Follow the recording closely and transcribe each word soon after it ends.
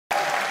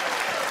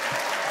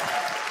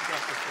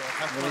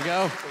There we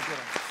go.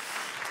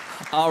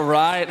 All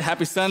right,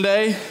 happy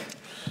Sunday.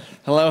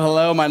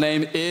 Hello. My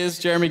name is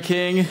Jeremy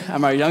King.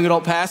 I'm our young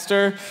adult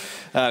pastor.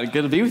 Good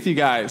to be with you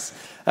guys.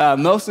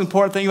 Most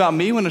important thing about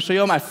me, I want to show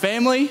you all my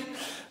family.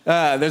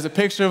 There's a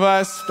picture of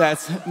us.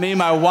 That's me,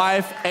 my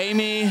wife,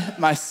 Amy,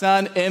 my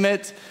son,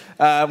 Emmett.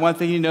 One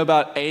thing you know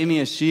about Amy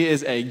is she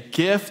is a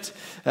gift.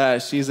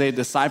 She's a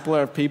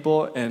discipler of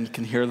people and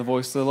can hear the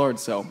voice of the Lord.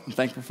 So I'm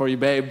thankful for you,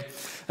 babe.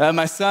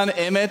 My son,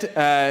 Emmett,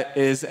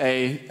 he's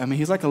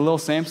like a little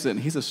Samson.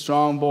 He's a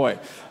strong boy.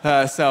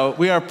 So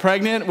we are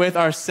pregnant with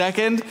our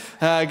second,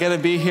 going to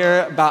be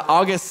here about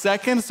August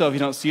 2nd. So if you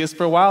don't see us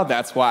for a while,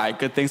 that's why.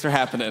 Good things are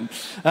happening.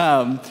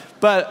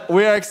 But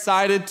we are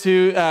excited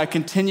to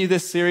continue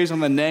this series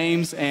on the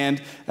names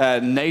and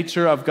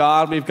nature of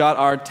God. We've got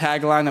our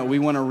tagline that we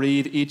want to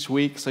read each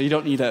week. So you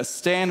don't need to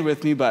stand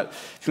with me, but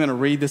if you want to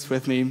read this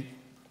with me,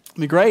 it'd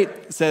be great.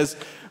 It says,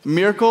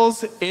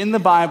 miracles in the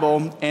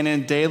Bible and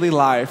in daily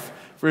life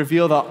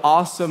reveal the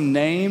awesome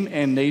name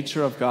and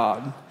nature of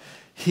God.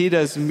 He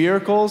does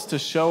miracles to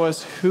show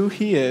us who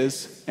He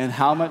is and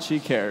how much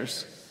He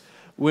cares.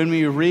 When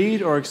we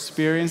read or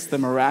experience the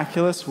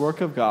miraculous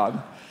work of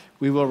God,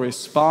 we will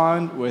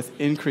respond with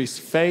increased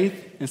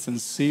faith and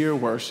sincere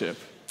worship.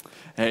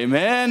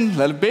 Amen.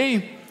 Let it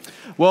be.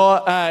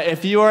 Well,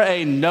 if you are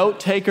a note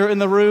taker in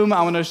the room,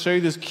 I want to show you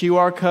this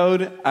QR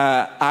code.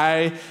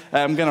 I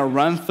am going to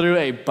run through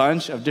a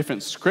bunch of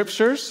different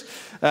scriptures.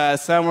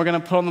 Some we're going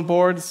to put on the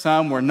board,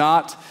 some we're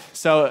not.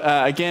 So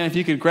again, if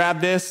you could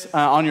grab this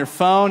on your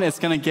phone, it's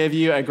going to give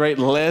you a great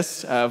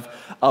list of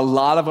a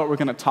lot of what we're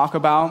going to talk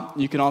about.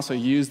 You can also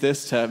use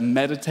this to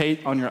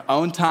meditate on your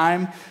own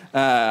time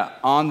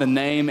on the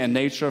name and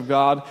nature of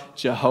God,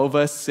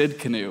 Jehovah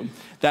Sidkenu.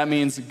 That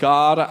means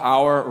God,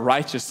 our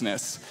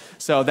righteousness.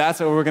 So that's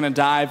what we're going to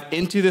dive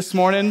into this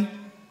morning,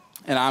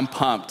 and I'm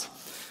pumped.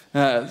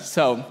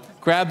 So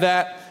grab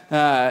that,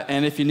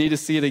 and if you need to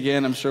see it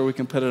again, I'm sure we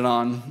can put it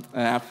on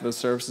after the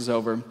service is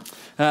over.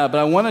 But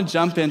I want to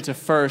jump into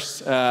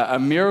first a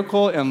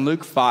miracle in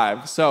Luke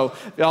 5. So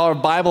y'all are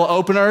Bible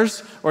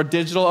openers or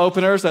digital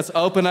openers. Let's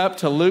open up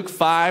to Luke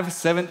 5,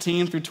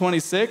 17 through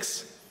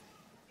 26.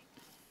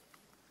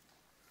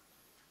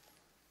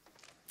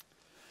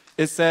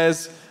 It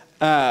says,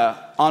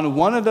 on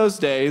one of those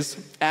days,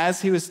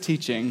 as he was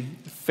teaching,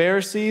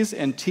 Pharisees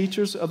and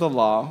teachers of the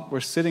law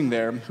were sitting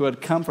there who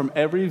had come from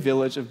every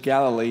village of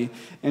Galilee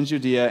and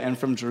Judea and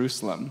from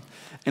Jerusalem.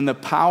 And the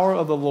power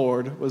of the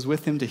Lord was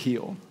with him to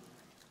heal.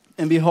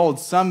 And behold,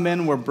 some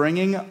men were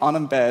bringing on a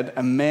bed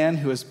a man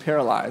who was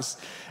paralyzed.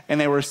 And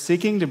they were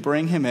seeking to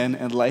bring him in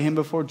and lay him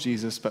before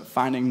Jesus, but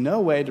finding no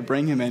way to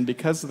bring him in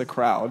because of the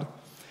crowd,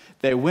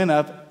 they went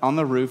up on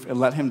the roof and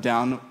let him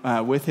down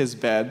with his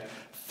bed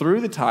through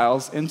the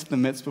tiles into the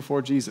midst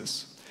before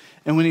Jesus.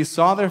 And when he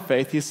saw their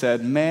faith, he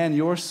said, "Man,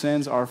 your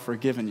sins are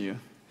forgiven you."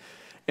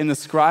 And the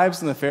scribes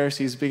and the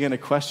Pharisees began to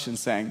question,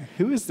 saying,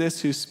 "Who is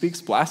this who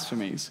speaks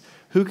blasphemies?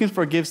 Who can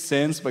forgive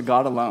sins but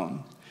God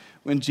alone?"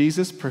 When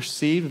Jesus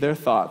perceived their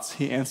thoughts,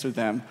 he answered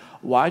them,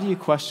 "Why do you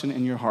question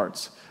in your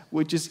hearts?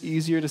 Which is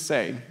easier to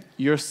say,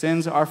 'Your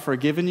sins are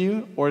forgiven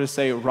you,' or to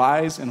say,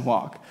 'Rise and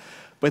walk'?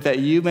 But that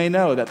you may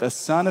know that the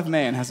Son of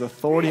Man has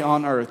authority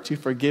on earth to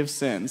forgive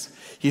sins."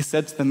 He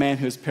said to the man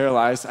who was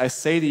paralyzed, "I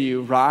say to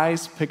you,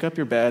 rise, pick up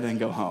your bed, and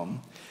go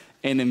home."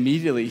 And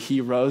immediately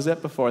he rose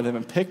up before them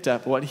and picked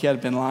up what he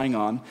had been lying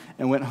on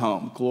and went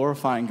home,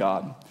 glorifying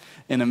God.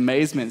 And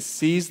amazement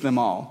seized them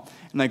all.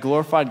 And they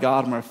glorified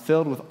God and were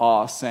filled with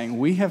awe, saying,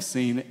 "We have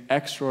seen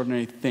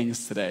extraordinary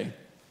things today."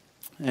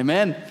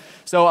 Amen.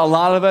 So a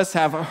lot of us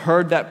have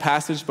heard that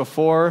passage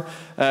before.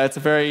 It's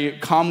a very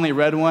commonly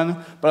read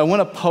one, but I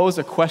want to pose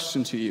a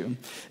question to you.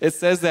 It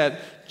says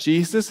that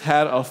Jesus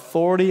had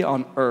authority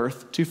on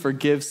earth to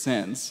forgive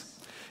sins.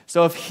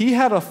 So if he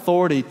had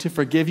authority to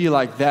forgive you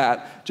like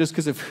that, just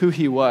because of who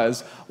he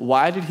was,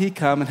 why did he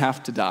come and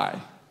have to die?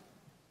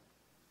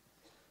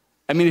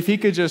 I mean, if he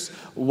could just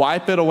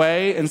wipe it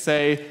away and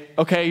say,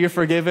 "Okay, you're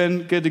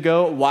forgiven, good to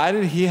go," why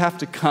did he have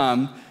to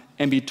come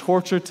and be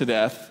tortured to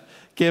death,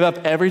 give up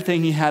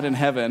everything he had in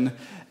heaven,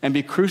 and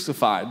be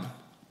crucified?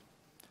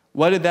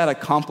 What did that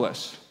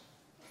accomplish?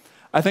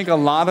 I think a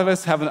lot of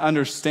us have an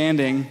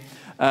understanding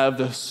of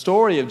the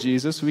story of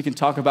Jesus. We can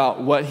talk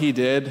about what he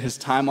did, his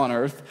time on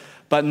earth,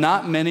 but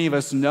not many of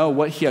us know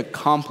what he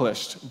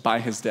accomplished by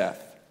his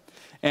death.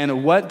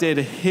 And what did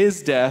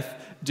his death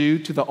do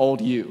to the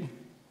old you?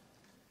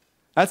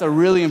 That's a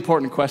really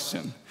important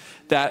question.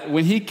 That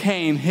when he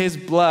came, his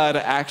blood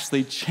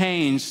actually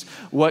changed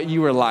what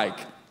you were like.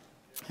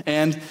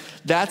 And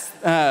that's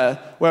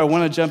where I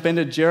want to jump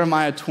into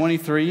Jeremiah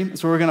 23.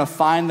 It's where we're going to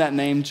find that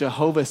name,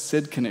 Jehovah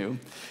Sidkenu.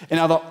 And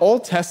now the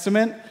Old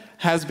Testament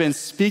has been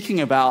speaking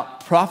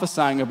about,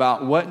 prophesying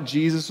about what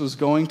Jesus was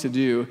going to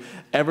do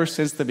ever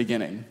since the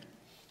beginning.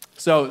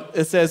 So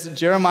it says,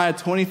 Jeremiah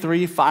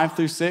 23, 5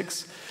 through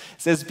 6, it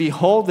says,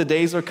 "Behold, the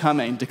days are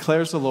coming,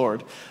 declares the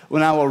Lord,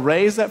 when I will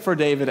raise up for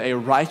David a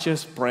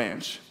righteous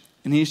branch,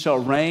 and he shall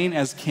reign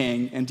as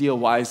king and deal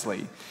wisely,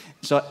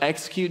 and shall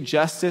execute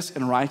justice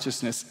and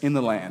righteousness in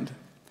the land.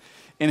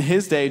 In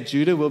his day,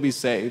 Judah will be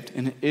saved,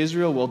 and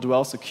Israel will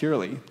dwell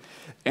securely.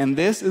 And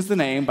this is the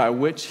name by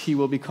which he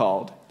will be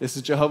called. This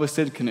is Jehovah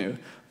Sidkenu.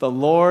 The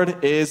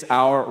Lord is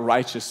our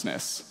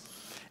righteousness.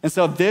 And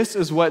so this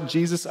is what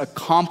Jesus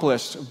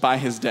accomplished by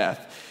his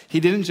death. He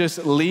didn't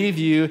just leave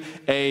you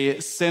a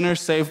sinner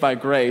saved by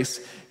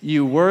grace.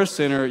 You were a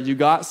sinner, you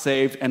got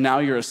saved, and now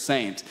you're a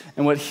saint.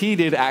 And what he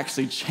did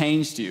actually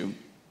changed you.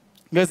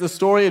 Because the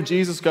story of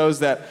Jesus goes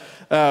that,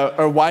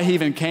 or why he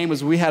even came,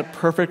 was we had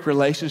perfect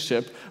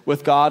relationship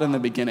with God in the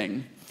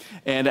beginning.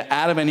 And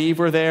Adam and Eve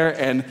were there,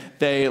 and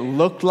they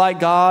looked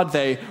like God.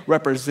 They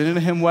represented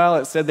him well.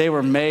 It said they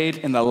were made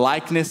in the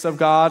likeness of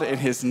God, in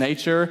his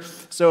nature.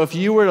 So if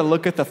you were to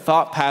look at the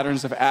thought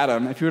patterns of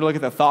Adam, if you were to look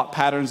at the thought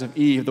patterns of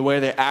Eve, the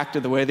way they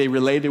acted, the way they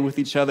related with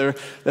each other,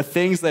 the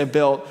things they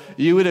built,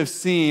 you would have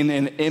seen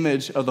an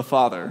image of the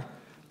Father,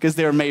 because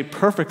they were made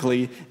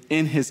perfectly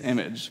in his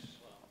image.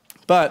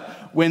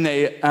 But when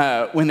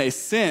they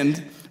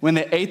sinned, when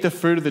they ate the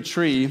fruit of the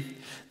tree,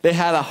 they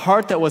had a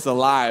heart that was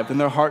alive, and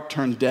their heart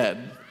turned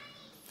dead.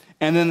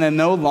 And then they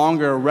no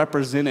longer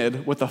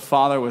represented what the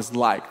Father was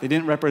like. They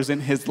didn't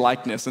represent his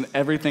likeness, and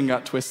everything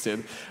got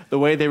twisted. The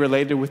way they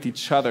related with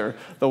each other,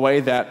 the way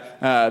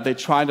that they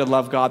tried to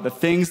love God, the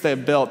things they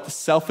built, the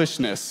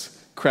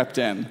selfishness crept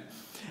in.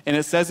 And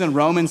it says in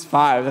Romans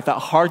 5 that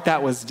heart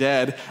that was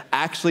dead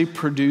actually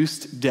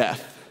produced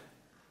death.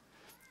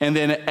 And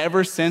then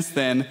ever since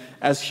then,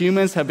 as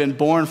humans have been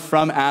born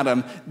from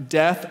Adam,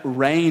 death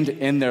reigned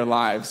in their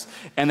lives.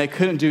 And they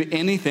couldn't do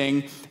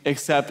anything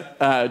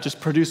except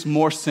just produce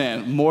more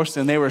sin, more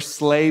sin. They were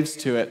slaves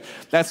to it.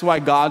 That's why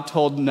God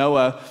told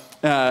Noah,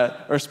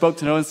 or spoke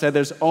to Noah and said,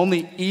 there's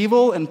only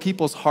evil in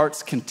people's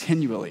hearts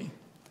continually.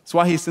 That's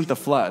why he sent the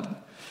flood.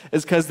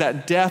 It's because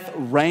that death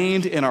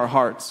reigned in our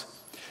hearts.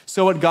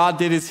 So what God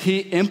did is he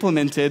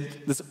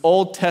implemented this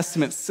Old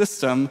Testament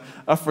system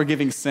of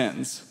forgiving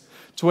sins.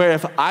 To where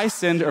if I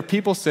sinned or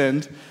people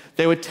sinned,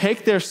 they would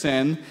take their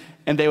sin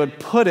and they would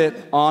put it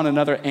on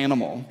another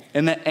animal.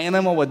 And the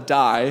animal would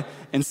die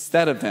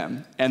instead of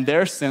them. And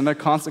their sin, their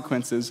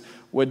consequences,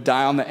 would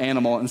die on the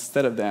animal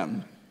instead of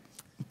them.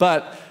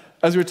 But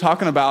as we were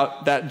talking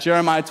about, that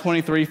Jeremiah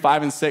 23,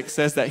 5 and 6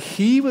 says that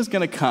he was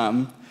going to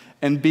come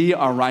and be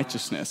our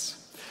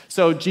righteousness.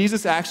 So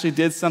Jesus actually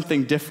did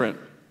something different,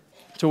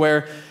 to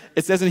where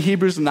it says in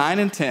Hebrews 9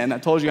 and 10, I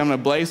told you I'm going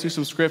to blaze through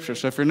some scripture.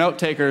 So if you're note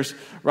takers,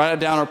 write it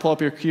down or pull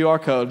up your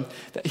QR code.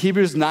 That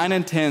Hebrews 9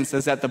 and 10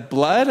 says that the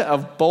blood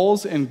of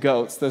bulls and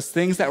goats, those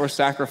things that were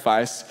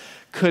sacrificed,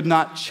 could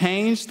not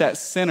change that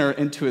sinner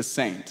into a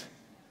saint.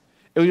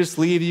 It would just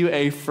leave you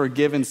a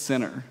forgiven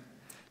sinner,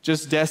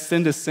 just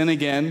destined to sin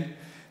again,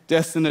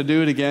 destined to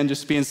do it again,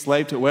 just be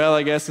enslaved to, well,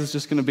 I guess it's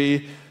just going to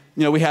be,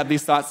 we had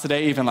these thoughts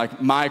today, even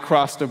like my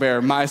cross to bear,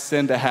 my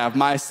sin to have,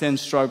 my sin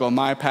struggle,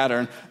 my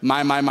pattern,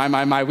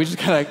 my. We just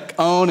gotta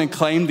own and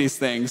claim these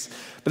things.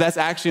 But that's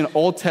actually an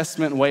Old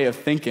Testament way of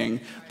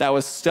thinking that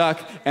was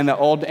stuck in the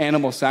old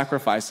animal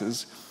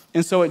sacrifices.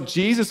 And so what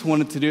Jesus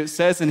wanted to do, it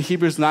says in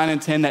Hebrews 9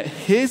 and 10 that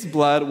his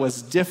blood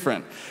was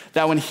different.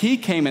 That when he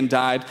came and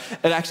died,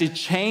 it actually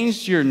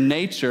changed your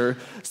nature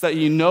so that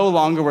you no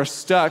longer were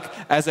stuck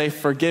as a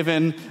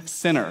forgiven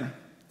sinner.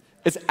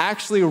 It's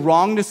actually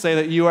wrong to say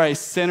that you are a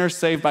sinner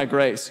saved by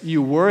grace.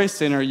 You were a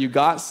sinner, you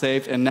got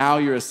saved, and now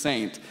you're a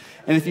saint.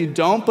 And if you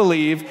don't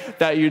believe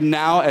that you're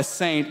now a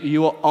saint,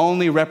 you will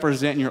only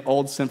represent your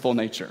old sinful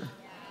nature.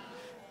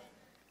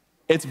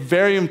 It's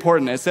very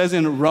important. It says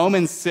in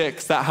Romans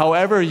 6 that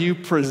however you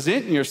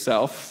present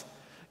yourself,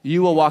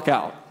 you will walk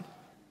out.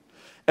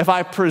 If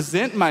I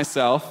present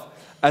myself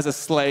as a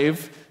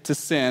slave to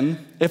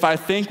sin, if I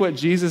think what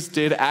Jesus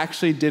did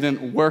actually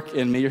didn't work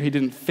in me or he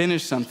didn't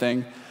finish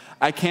something,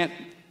 I can't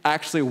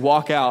actually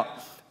walk out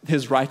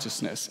his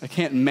righteousness. I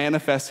can't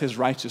manifest his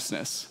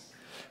righteousness.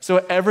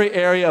 So every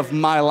area of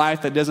my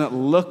life that doesn't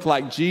look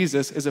like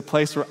Jesus is a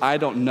place where I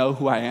don't know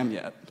who I am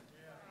yet.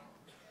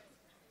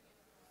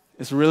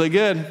 It's really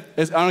good.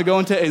 I'm going to go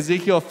into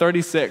Ezekiel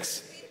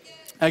 36.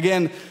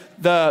 Again,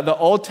 the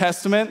Old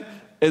Testament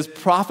is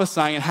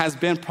prophesying and has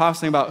been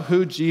prophesying about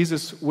who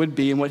Jesus would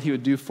be and what he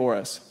would do for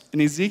us. In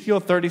Ezekiel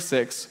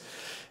 36,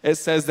 it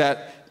says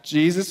that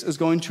Jesus is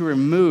going to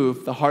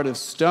remove the heart of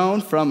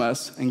stone from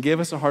us and give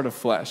us a heart of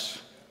flesh.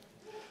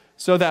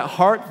 So that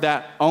heart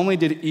that only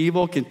did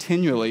evil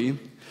continually,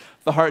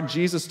 the heart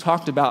Jesus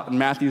talked about in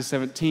Matthew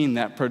 17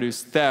 that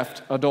produced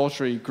theft,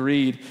 adultery,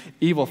 greed,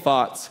 evil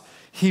thoughts,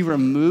 he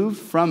removed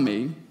from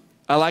me.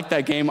 I like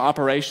that game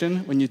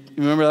Operation. When you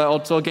remember that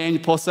old game, you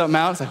pull something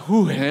out, it's like,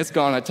 whoo, and it's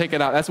gone, I take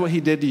it out. That's what he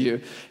did to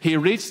you. He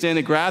reached in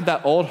and grabbed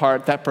that old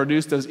heart that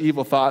produced those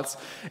evil thoughts,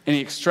 and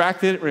he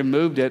extracted it,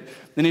 removed it,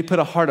 then he put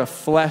a heart of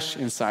flesh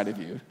inside of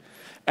you.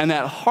 And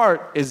that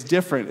heart is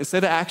different. It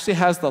said it actually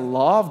has the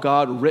law of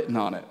God written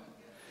on it.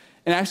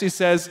 It actually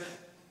says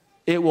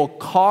it will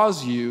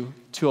cause you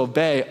to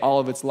obey all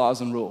of its laws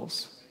and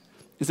rules.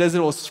 It says it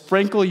will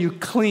sprinkle you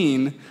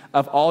clean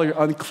of all your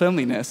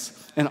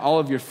uncleanliness and all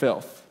of your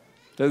filth.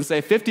 It doesn't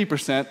say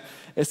 50%,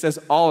 it says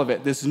all of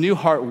it. This new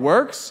heart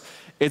works,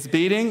 it's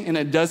beating, and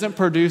it doesn't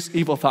produce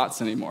evil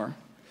thoughts anymore.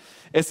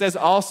 It says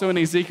also in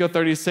Ezekiel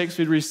 36,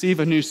 we'd receive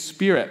a new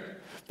spirit.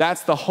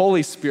 That's the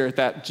Holy Spirit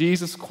that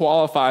Jesus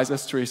qualifies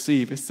us to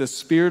receive. It's the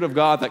Spirit of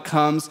God that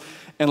comes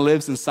and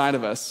lives inside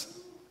of us.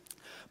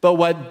 But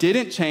what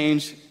didn't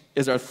change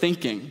is our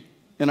thinking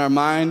and our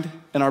mind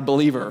and our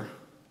believer.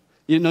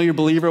 You didn't know your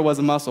believer was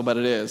a muscle, but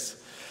it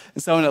is.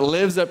 And so, and it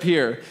lives up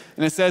here.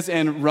 And it says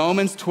in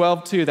Romans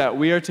 12:2 that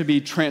we are to be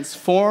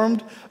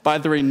transformed by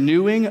the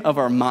renewing of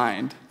our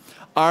mind.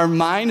 Our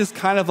mind is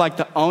kind of like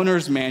the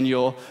owner's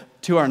manual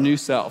to our new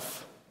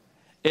self.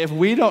 If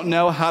we don't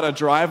know how to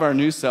drive our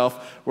new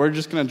self, we're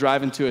just going to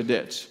drive into a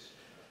ditch.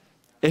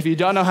 If you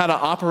don't know how to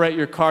operate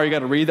your car, you got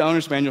to read the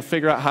owner's manual,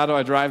 figure out, how do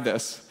I drive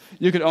this?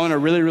 You could own a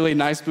really, really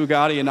nice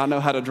Bugatti and not know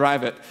how to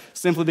drive it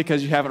simply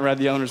because you haven't read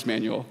the owner's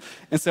manual.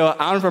 And so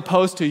I want to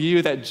propose to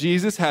you that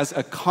Jesus has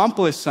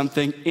accomplished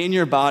something in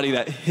your body,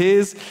 that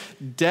his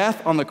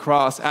death on the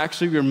cross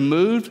actually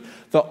removed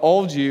the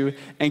old you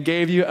and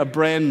gave you a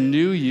brand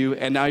new you,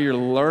 and now you're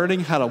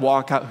learning how to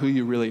walk out who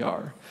you really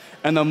are.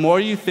 And the more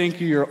you think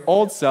you're your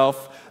old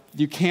self,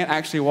 you can't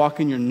actually walk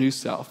in your new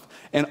self.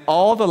 And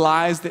all the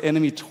lies the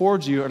enemy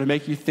towards you are to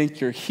make you think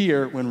you're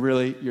here when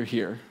really you're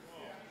here.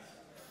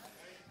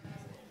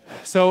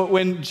 So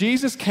when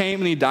Jesus came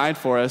and he died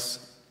for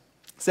us,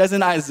 it says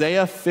in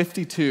Isaiah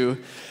 52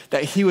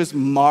 that he was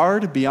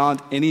marred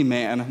beyond any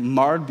man,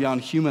 marred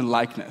beyond human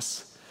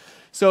likeness.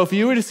 So if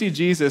you were to see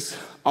Jesus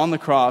on the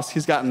cross,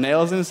 he's got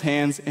nails in his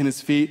hands and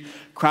his feet,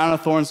 crown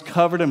of thorns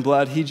covered in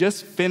blood. He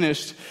just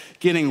finished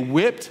getting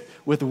whipped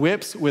with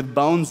whips with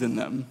bones in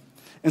them.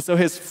 And so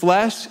his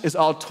flesh is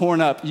all torn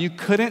up. You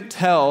couldn't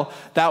tell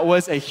that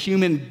was a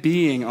human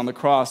being on the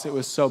cross. It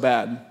was so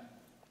bad.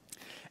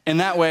 In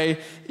that way,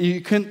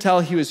 you couldn't tell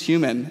he was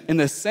human. In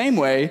the same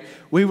way,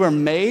 we were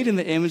made in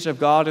the image of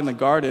God in the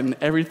garden,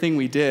 everything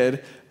we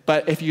did,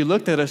 but if you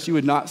looked at us, you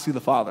would not see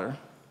the Father.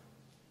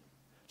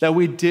 That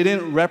we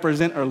didn't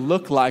represent or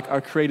look like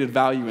our created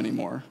value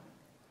anymore.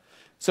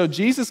 So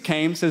Jesus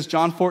came, says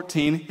John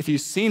 14, if you've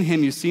seen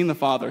him, you've seen the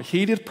Father.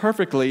 He did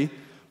perfectly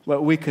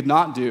what we could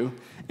not do,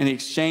 and he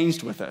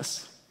exchanged with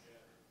us.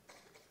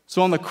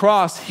 So on the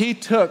cross, he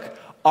took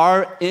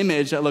our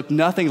image that looked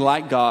nothing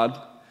like God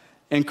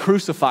and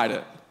crucified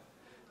it.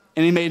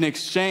 And he made an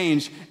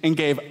exchange and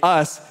gave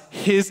us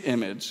his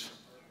image,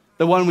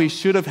 the one we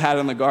should have had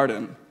in the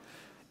garden.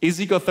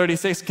 Ezekiel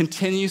 36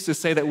 continues to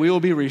say that we will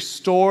be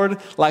restored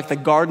like the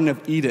Garden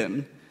of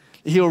Eden.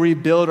 He will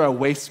rebuild our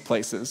waste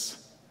places.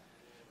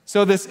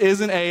 So this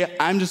isn't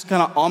I'm just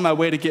kind of on my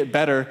way to get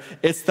better.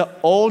 It's the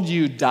old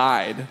you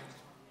died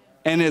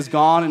and is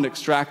gone and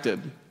extracted.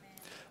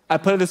 I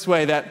put it this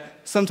way,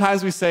 that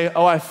sometimes we say,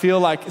 I feel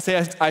like,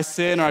 say I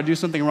sin or I do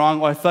something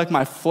wrong, I feel like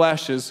my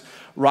flesh is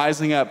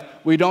rising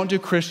up. We don't do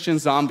Christian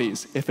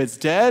zombies. If it's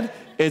dead,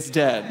 it's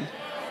dead.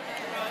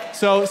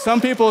 So some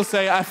people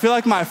say, I feel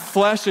like my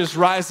flesh is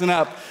rising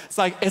up. It's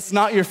like, it's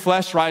not your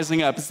flesh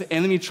rising up. It's the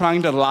enemy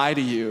trying to lie to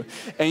you.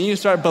 And you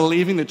start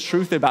believing the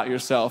truth about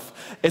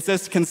yourself. It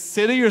says,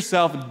 consider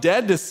yourself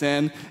dead to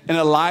sin and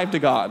alive to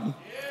God.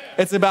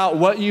 It's about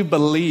what you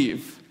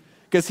believe,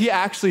 because he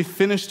actually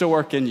finished a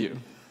work in you.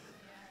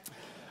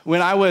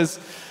 When I was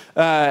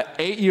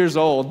 8 years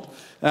old,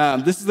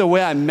 this is the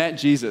way I met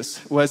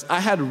Jesus, was I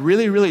had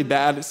really, really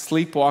bad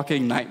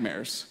sleepwalking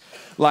nightmares.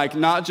 Like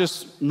not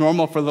just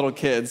normal for little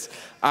kids.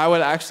 I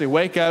would actually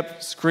wake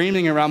up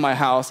screaming around my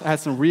house. I had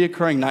some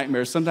reoccurring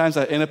nightmares. Sometimes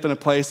I'd end up in a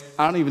place,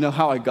 I don't even know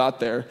how I got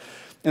there.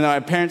 And my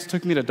parents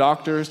took me to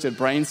doctors, did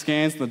brain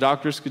scans, and the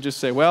doctors could just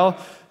say, well,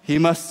 he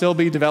must still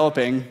be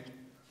developing.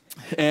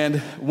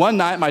 And one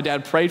night, my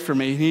dad prayed for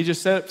me, and he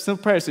just said a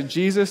simple prayer. He said,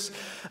 Jesus,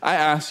 I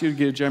ask you to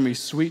give Jeremy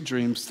sweet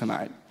dreams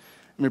tonight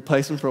and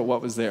replace them for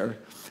what was there.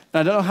 And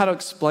I don't know how to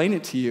explain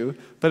it to you,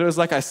 but it was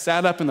like I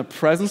sat up and the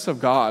presence of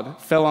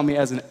God fell on me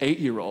as an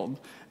 8-year-old.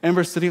 I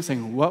remember sitting up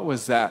saying, what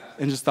was that?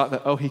 And just thought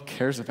that, he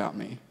cares about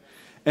me.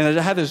 And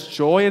I had this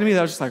joy in me that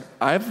I was just like,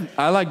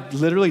 I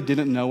literally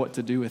didn't know what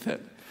to do with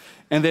it.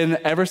 And then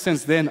ever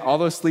since then, all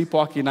those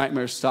sleepwalking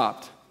nightmares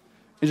stopped.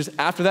 And just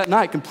after that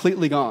night,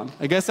 completely gone.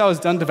 I guess I was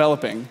done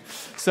developing.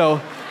 So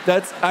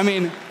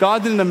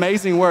God did an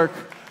amazing work.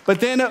 But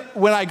then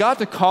when I got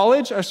to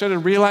college, I started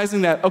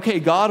realizing that,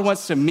 God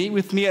wants to meet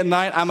with me at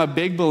night. I'm a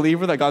big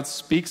believer that God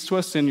speaks to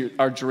us in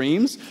our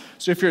dreams.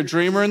 So if you're a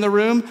dreamer in the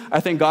room, I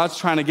think God's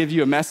trying to give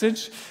you a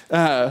message.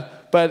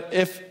 But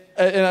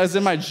I was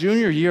in my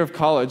junior year of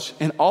college,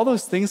 and all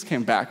those things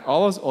came back,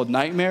 all those old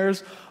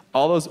nightmares,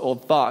 all those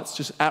old thoughts,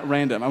 just at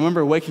random. I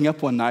remember waking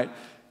up one night,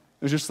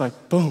 it was just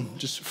like, boom,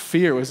 just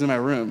fear was in my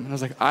room. And I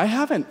was like, I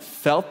haven't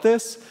felt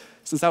this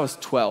since I was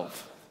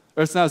 12,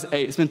 or since I was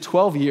 8. It's been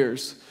 12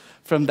 years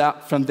from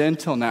then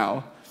till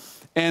now.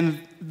 And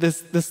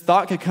this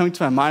thought kept coming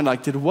to my mind,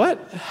 like, did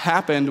what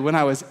happened when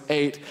I was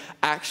 8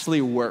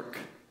 actually work?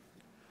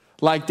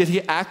 Like, did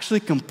he actually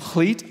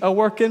complete a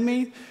work in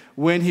me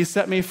when he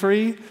set me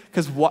free?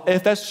 Because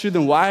if that's true,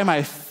 then why am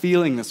I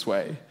feeling this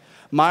way?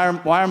 Why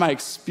are my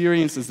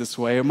experiences this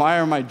way? Why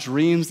are my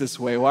dreams this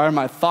way? Why are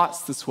my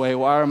thoughts this way?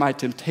 Why are my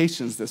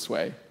temptations this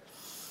way?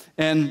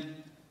 And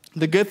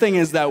The good thing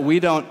is that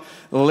we don't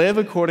live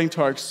according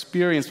to our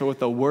experience, but what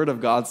the Word of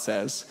God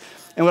says.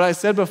 And what I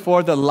said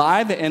before, the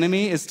lie of the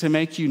enemy is to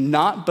make you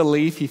not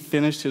believe he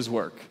finished his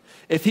work.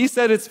 If he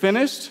said it's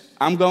finished,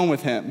 I'm going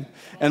with him.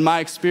 And my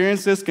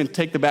experiences can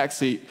take the back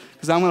seat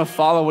because I'm going to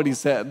follow what he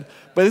said.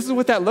 But this is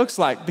what that looks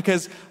like,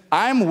 because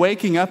I'm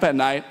waking up at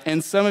night,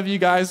 and some of you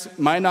guys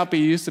might not be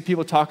used to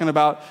people talking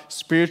about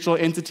spiritual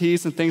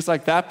entities and things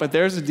like that, but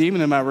there's a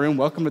demon in my room.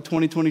 Welcome to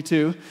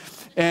 2022.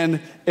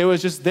 And it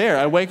was just there.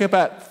 I wake up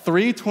at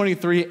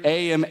 3:23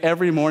 a.m.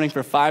 every morning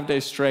for 5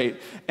 days straight,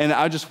 and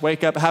I just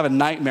wake up, have a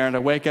nightmare, and I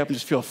wake up and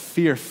just feel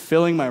fear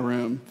filling my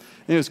room.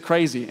 And it was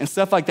crazy. And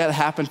stuff like that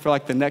happened for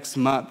like the next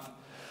month.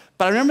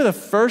 But I remember the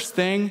first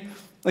thing,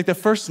 like the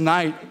first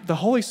night, the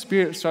Holy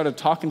Spirit started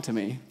talking to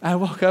me. I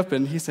woke up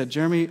and he said,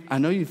 Jeremy, I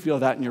know you feel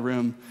that in your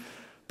room,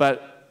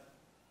 but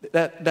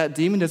that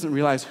demon doesn't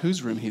realize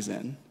whose room he's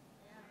in.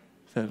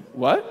 I said,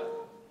 what?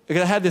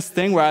 Because I had this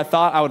thing where I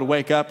thought I would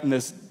wake up and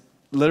this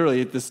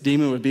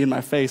demon would be in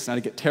my face and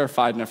I'd get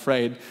terrified and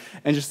afraid.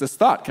 And just this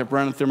thought kept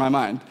running through my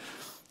mind.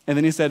 And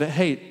then he said,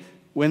 hey,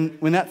 when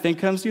that thing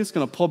comes to you, it's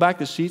going to pull back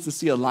the sheets and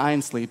see a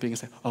lion sleeping and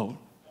say, oh,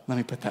 let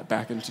me put that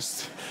back and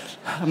just,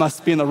 I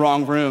must be in the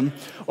wrong room.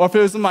 Or if it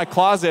was in my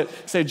closet,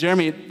 say,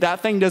 Jeremy, that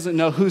thing doesn't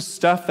know whose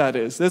stuff that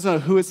is. It doesn't know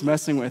who it's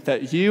messing with,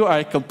 that you are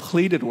a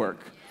completed work.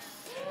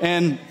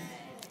 And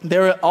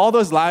there were all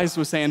those lies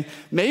were saying,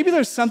 maybe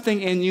there's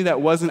something in you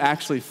that wasn't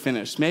actually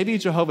finished. Maybe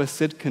Jehovah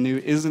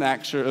Sidkenu isn't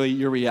actually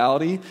your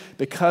reality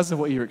because of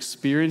what you're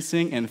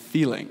experiencing and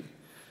feeling.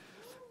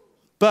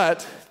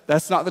 But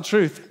that's not the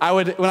truth.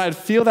 When I'd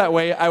feel that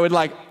way, I would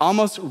like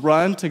almost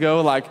run to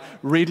go like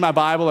read my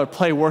Bible or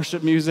play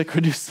worship music or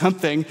do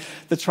something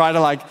to try to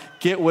like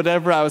get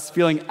whatever I was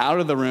feeling out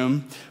of the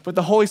room. But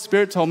the Holy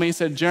Spirit told me, he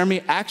said,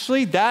 Jeremy,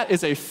 actually that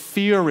is a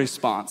fear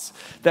response.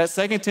 That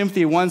 2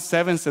 Timothy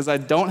 1:7 says, I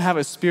don't have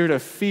a spirit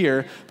of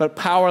fear, but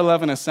power,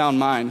 love, and a sound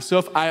mind. So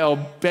if I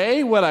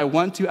obey what I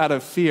want to out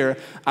of fear,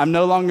 I'm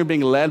no longer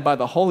being led by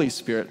the Holy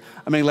Spirit.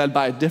 I'm being led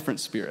by a different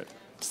spirit.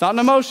 It's not an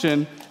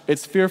emotion,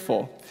 it's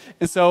fearful.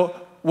 And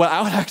so what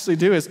I would actually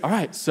do is, all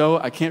right, so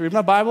I can't read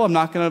my Bible. I'm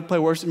not going to play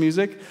worship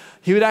music.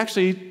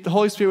 The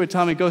Holy Spirit would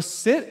tell me, go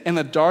sit in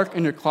the dark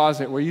in your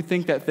closet where you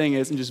think that thing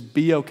is and just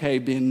be okay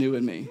being new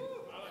in me.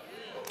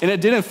 And it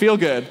didn't feel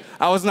good.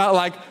 I was not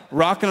like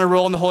rocking and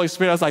rolling the Holy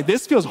Spirit. I was like,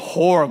 this feels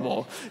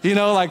horrible.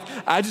 Like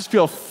I just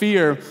feel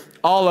fear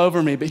all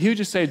over me. But he would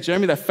just say,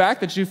 Jeremy, the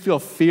fact that you feel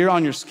fear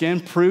on your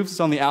skin proves it's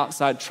on the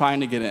outside trying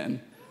to get in.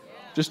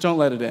 Just don't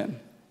let it in.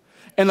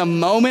 And the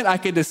moment I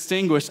could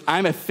distinguish,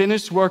 I'm a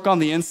finished work on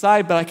the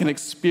inside, but I can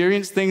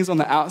experience things on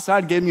the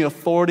outside, gave me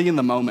authority in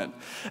the moment.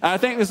 And I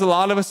think there's a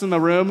lot of us in the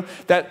room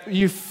that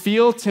you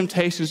feel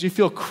temptations, you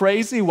feel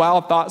crazy,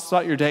 wild thoughts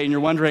throughout your day, and you're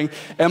wondering,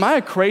 am I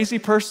a crazy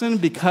person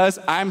because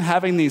I'm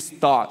having these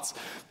thoughts?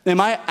 Am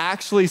I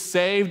actually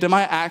saved? Am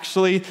I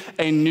actually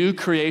a new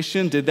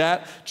creation? Did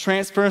that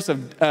transference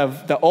of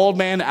the old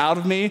man out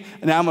of me,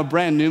 and now I'm a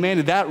brand new man,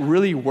 did that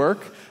really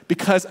work?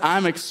 Because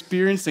I'm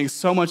experiencing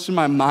so much in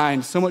my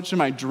mind, so much in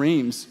my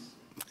dreams.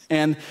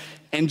 And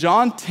in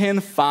John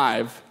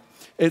 10:5,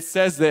 it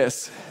says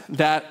this,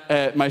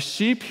 that my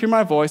sheep hear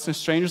my voice and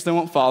strangers they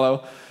won't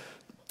follow.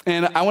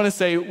 And I want to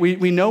say,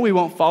 we know we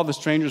won't follow the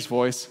stranger's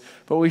voice,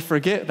 but we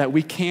forget that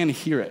we can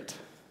hear it.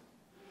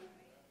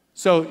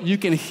 So you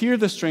can hear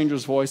the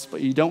stranger's voice,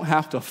 but you don't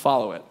have to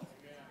follow it.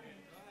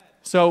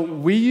 So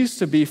we used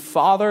to be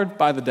fathered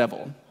by the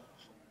devil.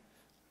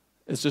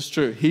 It's just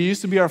true. He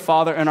used to be our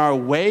father, and our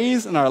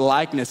ways and our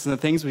likeness and the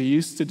things we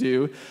used to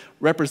do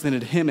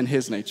represented him and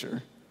his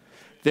nature.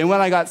 Then when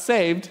I got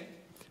saved,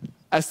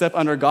 I stepped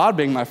under God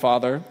being my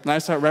father, and I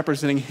started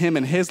representing him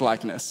and his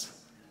likeness.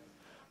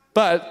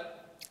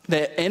 But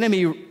the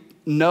enemy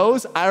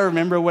knows I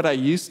remember what I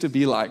used to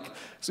be like.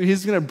 So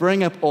he's going to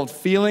bring up old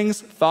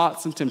feelings,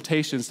 thoughts, and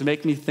temptations to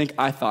make me think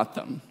I thought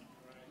them.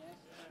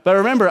 But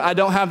remember, I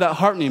don't have that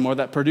heart anymore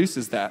that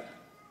produces that.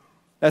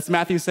 That's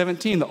Matthew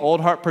 17. The old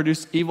heart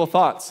produced evil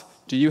thoughts.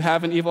 Do you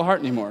have an evil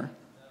heart anymore?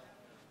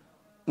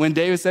 When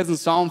David says in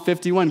Psalm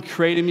 51,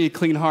 create in me a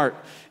clean heart,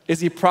 is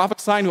he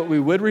prophesying what we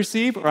would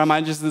receive, or am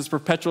I just in this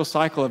perpetual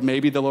cycle of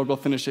maybe the Lord will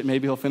finish it,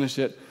 maybe he'll finish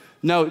it?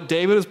 No,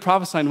 David is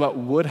prophesying what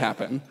would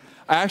happen.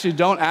 I actually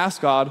don't ask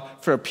God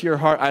for a pure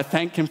heart. I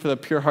thank him for the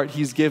pure heart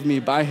he's given me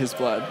by his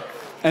blood.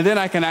 And then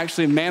I can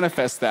actually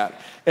manifest that.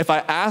 If I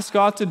ask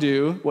God to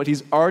do what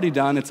he's already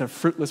done, it's a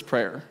fruitless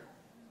prayer.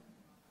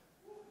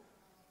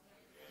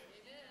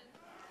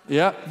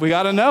 Yeah, we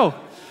got to know.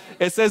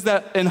 It says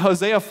that in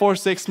Hosea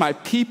 4:6, my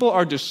people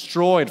are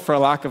destroyed for a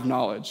lack of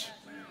knowledge.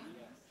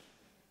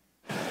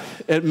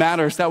 It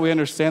matters that we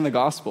understand the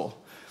gospel.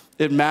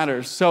 It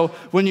matters. So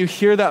when you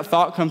hear that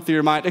thought come through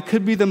your mind, it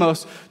could be the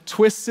most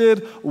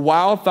twisted,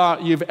 wild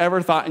thought you've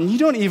ever thought, and you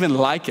don't even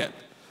like it.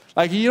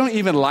 Like, you don't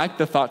even like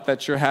the thought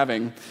that you're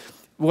having.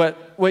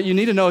 What you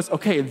need to know is,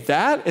 okay,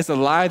 that is a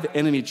lie of the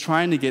enemy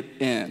trying to get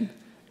in.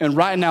 And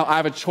right now, I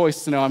have a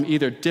choice to know I'm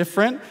either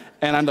different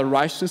and I'm the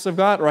righteousness of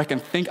God, or I can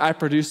think I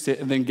produced it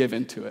and then give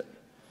into it.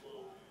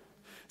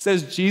 It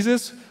says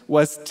Jesus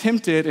was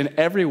tempted in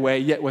every way,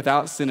 yet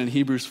without sin in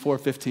Hebrews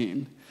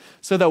 4:15.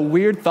 So the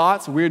weird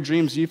thoughts, weird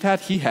dreams you've had,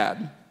 he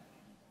had.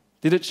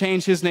 Did it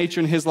change his nature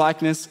and his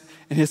likeness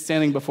and his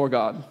standing before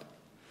God?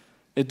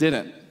 It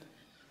didn't.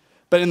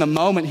 But in the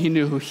moment, he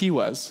knew who he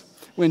was.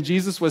 When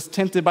Jesus was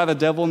tempted by the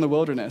devil in the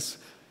wilderness,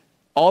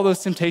 all those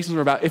temptations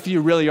were about if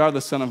you really are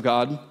the Son of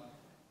God,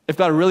 if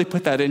God really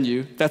put that in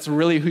you, that's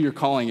really who your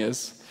calling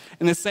is.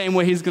 In the same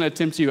way, he's going to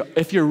tempt you.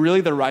 If you're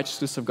really the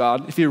righteousness of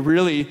God, if you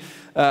really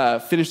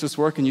finish this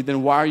work in you,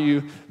 then why are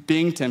you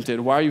being tempted?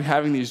 Why are you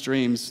having these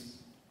dreams?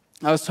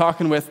 I was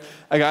talking with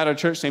a guy at our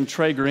church named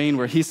Trey Green,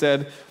 where he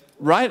said,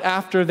 right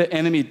after the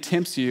enemy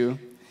tempts you,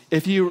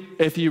 if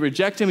you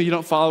reject him and you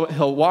don't follow it,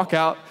 he'll walk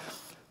out,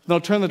 they'll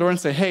turn the door and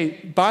say,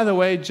 hey, by the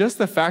way, just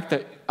the fact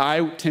that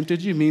I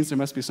tempted you means there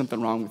must be something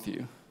wrong with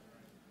you.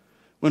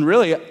 When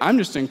really, I'm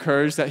just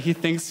encouraged that he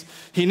thinks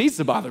he needs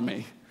to bother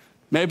me.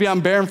 Maybe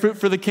I'm bearing fruit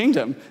for the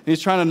kingdom, and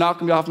he's trying to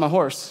knock me off my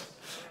horse.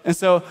 And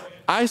so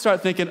I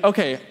start thinking,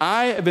 okay,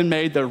 I have been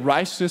made the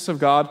righteousness of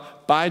God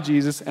by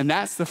Jesus, and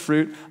that's the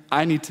fruit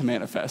I need to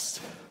manifest.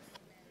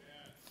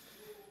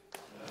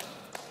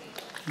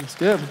 That's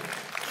good.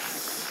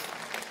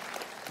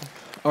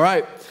 All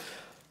right,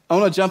 I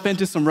want to jump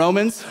into some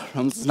Romans.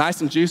 Romans is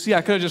nice and juicy. I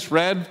could have just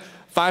read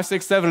 5,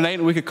 6, 7, and 8,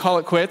 and we could call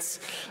it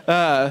quits.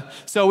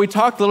 So we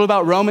talked a little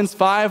about Romans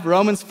 5.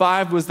 Romans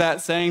 5 was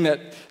that saying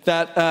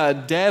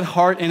that dead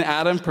heart in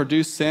Adam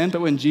produced sin,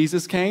 but when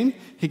Jesus came,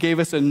 he gave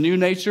us a new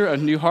nature, a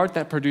new heart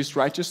that produced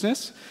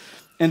righteousness.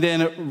 And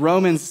then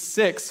Romans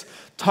 6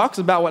 talks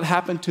about what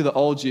happened to the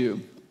old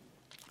you.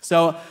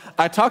 So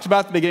I talked about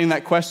at the beginning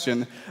that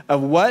question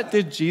of what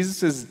did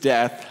Jesus'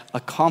 death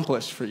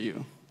accomplish for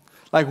you?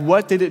 Like,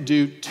 what did it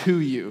do to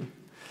you?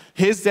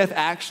 His death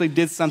actually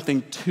did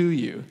something to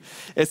you.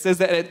 It says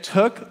that it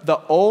took the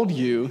old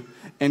you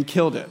and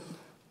killed it.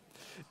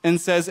 And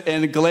says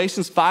in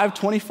Galatians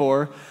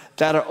 5:24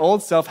 that our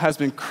old self has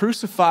been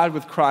crucified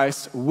with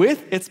Christ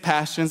with its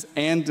passions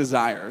and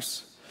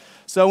desires.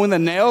 So when the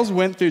nails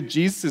went through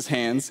Jesus'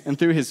 hands and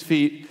through his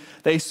feet,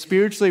 they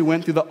spiritually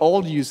went through the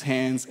old you's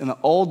hands and the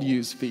old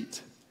you's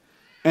feet.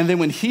 And then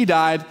when he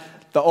died,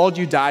 the old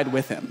you died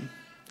with him.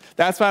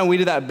 That's why when we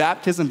did that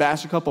baptism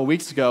bash a couple of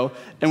weeks ago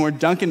and we're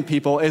dunking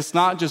people, it's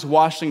not just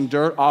washing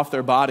dirt off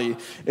their body.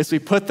 It's we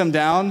put them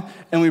down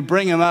and we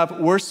bring them up.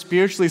 We're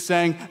spiritually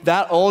saying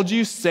that old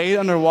you stayed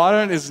underwater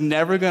and is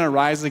never going to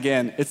rise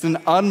again. It's an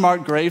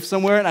unmarked grave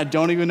somewhere and I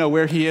don't even know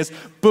where he is.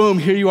 Boom,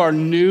 here you are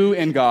new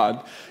in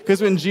God. Because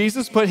when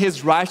Jesus put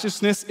his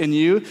righteousness in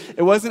you,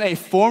 it wasn't a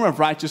form of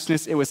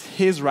righteousness, it was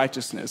his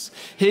righteousness.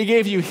 He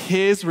gave you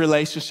his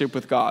relationship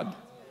with God.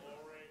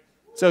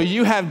 So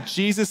you have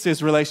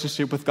Jesus'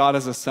 relationship with God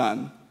as a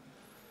son.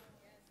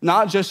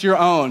 Not just your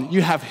own,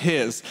 you have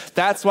his.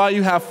 That's why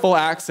you have full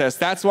access.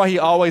 That's why he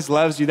always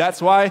loves you.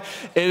 That's why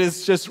it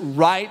is just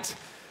right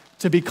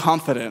to be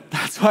confident.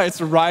 That's why it's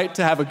right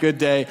to have a good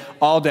day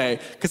all day,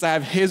 because I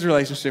have his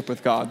relationship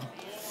with God.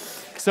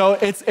 So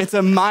it's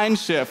a mind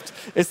shift.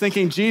 It's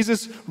thinking,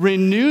 Jesus,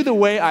 renew the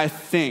way I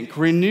think,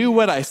 renew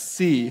what I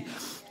see.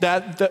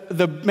 That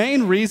the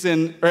main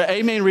reason, or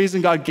a main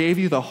reason God gave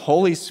you the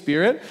Holy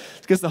Spirit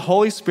is because the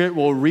Holy Spirit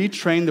will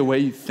retrain the way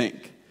you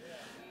think.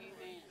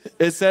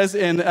 It says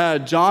in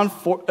John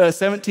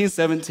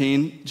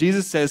 17:17,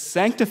 Jesus says,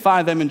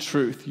 sanctify them in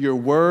truth. Your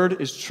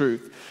word is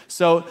truth.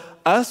 So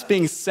us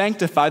being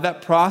sanctified,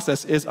 that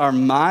process is our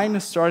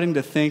mind starting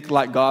to think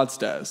like God's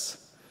does.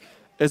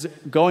 Is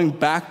going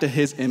back to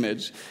his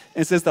image.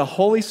 And it says the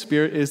Holy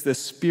Spirit is the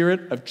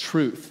spirit of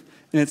truth.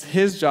 And it's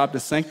his job to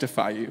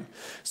sanctify you.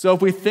 So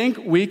if we think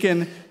we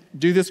can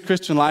do this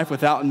Christian life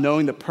without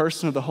knowing the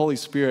person of the Holy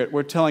Spirit,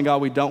 we're telling God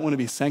we don't want to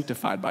be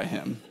sanctified by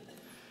him.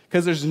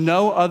 Because there's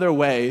no other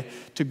way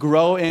to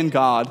grow in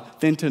God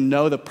than to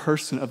know the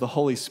person of the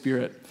Holy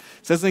Spirit.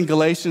 It says in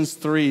Galatians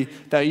 3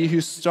 that you who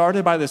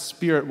started by the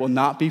Spirit will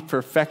not be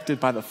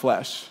perfected by the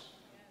flesh.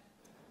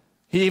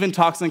 He even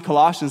talks in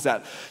Colossians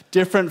that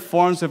different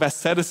forms of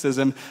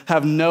asceticism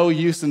have no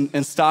use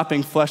in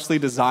stopping fleshly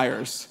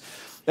desires.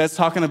 That's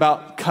talking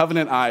about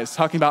covenant eyes,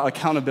 talking about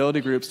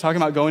accountability groups,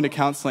 talking about going to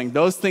counseling.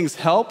 Those things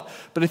help,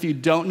 but if you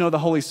don't know the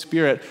Holy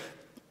Spirit,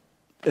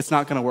 it's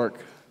not going to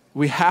work.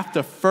 We have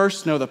to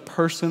first know the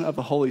person of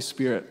the Holy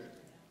Spirit.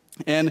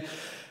 And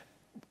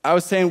I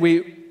was saying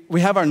we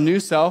have our new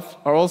self.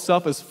 Our old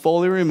self is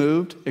fully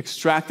removed,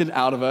 extracted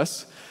out of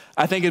us.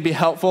 I think it'd be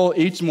helpful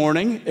each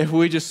morning if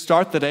we just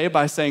start the day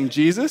by saying,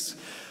 Jesus,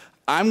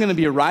 I'm going to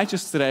be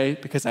righteous today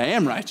because I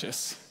am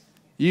righteous.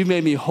 You've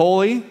made me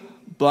holy,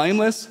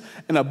 blameless,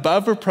 and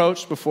above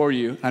reproach before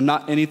you. I'm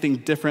not anything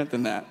different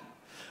than that.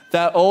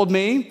 That old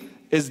me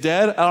is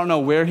dead. I don't know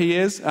where he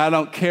is. I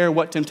don't care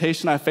what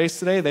temptation I face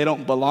today. They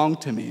don't belong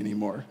to me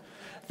anymore.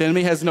 The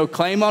enemy has no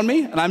claim on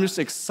me, and I'm just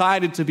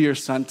excited to be your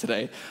son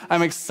today.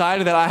 I'm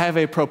excited that I have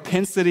a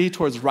propensity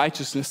towards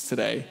righteousness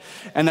today,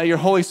 and that your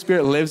Holy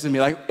Spirit lives in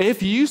me. Like,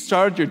 if you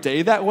started your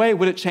day that way,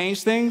 would it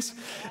change things?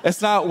 It's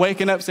not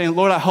waking up saying,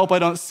 Lord, I hope I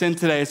don't sin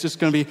today. It's just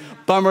going to be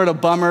bummer to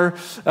bummer,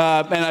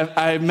 and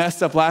I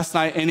messed up last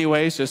night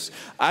anyways.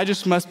 I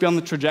just must be on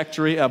the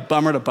trajectory of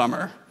bummer to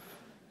bummer.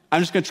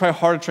 I'm just going to try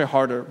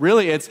harder.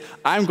 Really, it's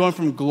I'm going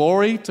from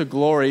glory to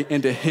glory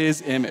into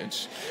his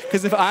image.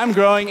 Because if I'm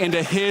growing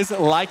into his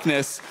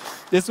likeness,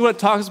 this is what it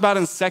talks about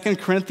in 2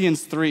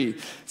 Corinthians 3. It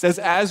says,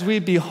 as we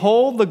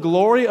behold the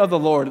glory of the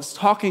Lord, it's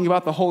talking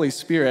about the Holy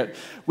Spirit,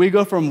 we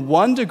go from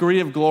one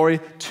degree of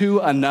glory to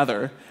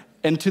another,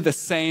 into the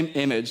same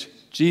image,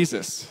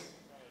 Jesus.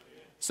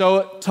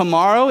 So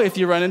tomorrow, if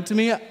you run into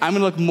me, I'm going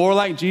to look more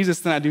like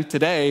Jesus than I do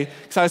today,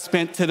 because I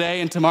spent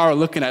today and tomorrow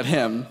looking at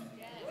him.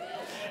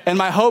 And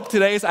my hope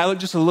today is I look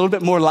just a little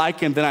bit more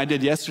like him than I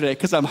did yesterday,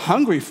 because I'm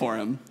hungry for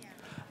him.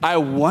 I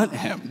want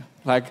him.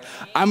 Like,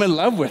 I'm in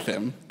love with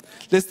him.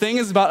 This thing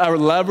is about our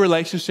love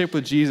relationship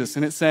with Jesus.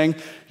 And it's saying,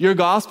 your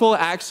gospel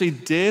actually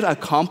did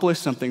accomplish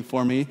something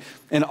for me.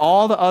 And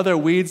all the other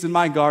weeds in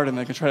my garden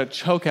that can try to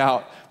choke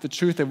out the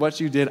truth of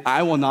what you did,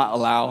 I will not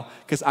allow,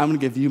 because I'm going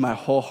to give you my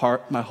whole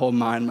heart, my whole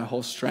mind, my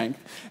whole strength.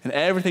 And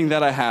everything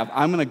that I have,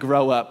 I'm going to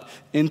grow up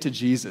into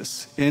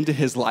Jesus, into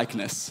his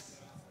likeness.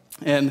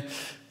 And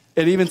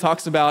it even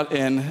talks about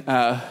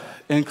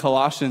in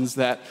Colossians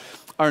that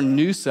our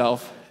new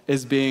self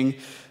is being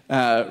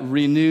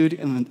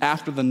renewed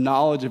after the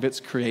knowledge of its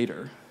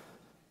creator.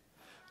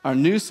 Our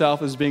new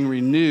self is being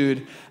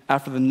renewed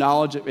after the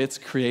knowledge of its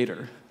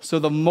creator. So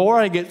the more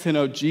I get to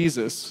know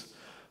Jesus,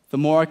 the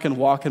more I can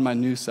walk in my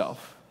new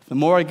self. The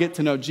more I get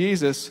to know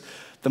Jesus,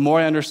 the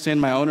more I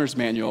understand my owner's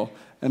manual,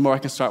 and the more I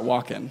can start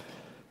walking.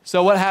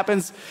 So what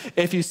happens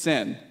if you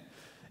sin?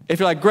 If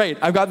you're like, great,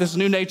 I've got this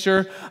new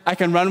nature, I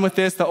can run with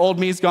this, the old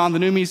me's gone, the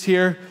new me's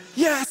here,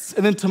 yes!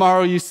 And then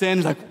tomorrow you sin,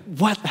 you're like,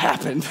 what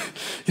happened?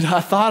 I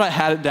thought I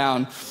had it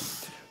down.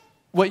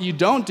 What you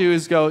don't do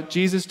is go,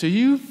 Jesus, do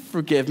you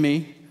forgive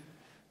me?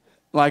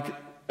 Like,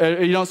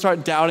 you don't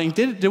start doubting,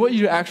 did what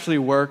you actually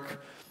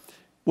work?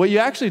 What you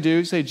actually do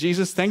is say,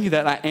 Jesus, thank you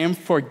that I am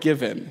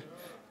forgiven.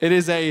 It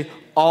is a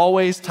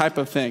always type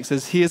of thing. It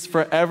says, he is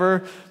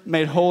forever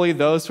made holy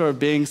those who are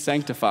being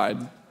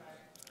sanctified.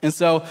 And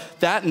so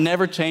that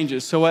never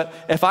changes. So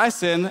if I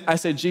sin, I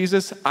say,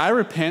 Jesus, I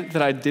repent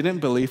that I didn't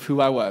believe who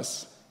I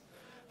was,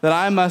 that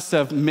I must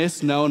have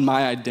misknown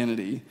my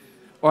identity,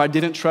 or I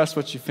didn't trust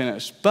what you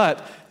finished.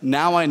 But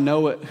now I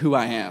know who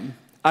I am.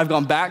 I've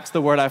gone back to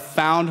the word, I've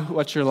found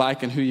what you're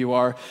like and who you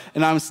are,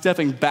 and I'm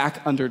stepping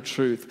back under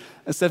truth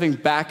and stepping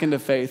back into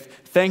faith.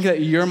 Thank you that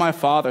you're my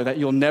father, that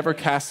you'll never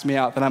cast me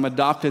out, that I'm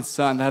adopted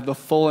son, that I have the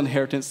full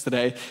inheritance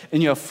today,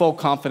 and you have full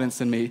confidence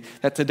in me,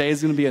 that today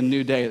is going to be a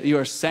new day, that you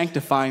are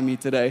sanctifying me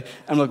today,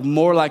 and look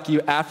more like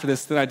you after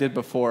this than I did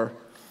before.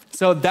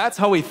 So that's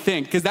how we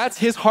think, because that's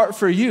his heart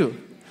for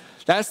you.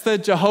 That's the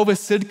Jehovah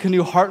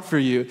Sidkenu heart for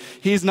you.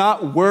 He's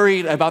not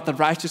worried about the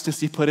righteousness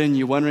he put in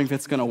you, wondering if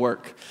it's going to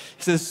work.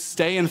 He says,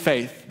 stay in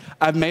faith.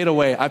 I've made a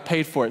way. I've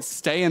paid for it.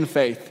 Stay in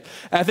faith.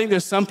 And I think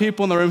there's some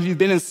people in the room who've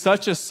been in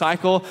such a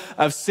cycle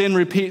of sin,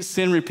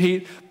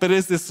 repeat, but it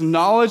is this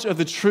knowledge of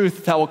the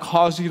truth that will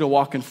cause you to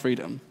walk in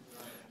freedom.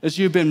 As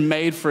you've been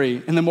made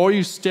free. And the more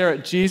you stare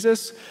at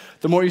Jesus,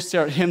 the more you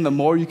stare at him, the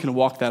more you can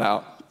walk that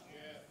out.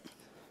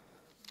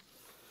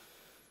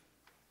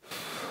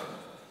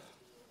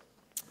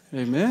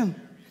 Amen.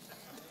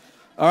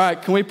 All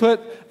right, can we put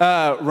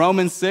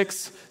Romans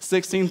 6,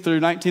 16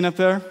 through 19 up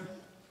there?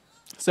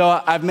 So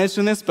I've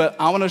mentioned this, but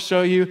I want to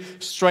show you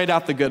straight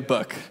out the good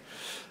book.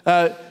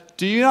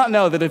 Do you not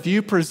know that if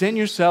you present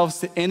yourselves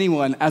to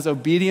anyone as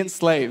obedient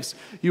slaves,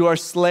 you are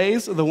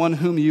slaves of the one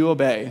whom you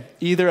obey,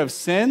 either of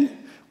sin,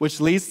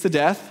 which leads to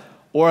death,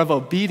 or of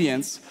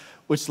obedience,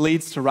 which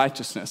leads to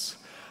righteousness.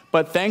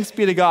 But thanks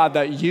be to God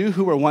that you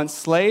who were once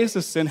slaves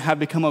of sin have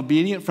become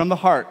obedient from the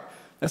heart.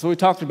 That's what we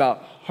talked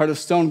about. Heart of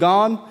stone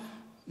gone,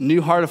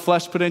 new heart of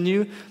flesh put in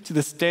you, to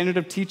the standard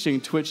of teaching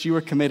to which you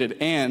were committed.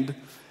 And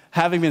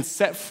having been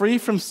set free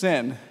from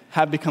sin,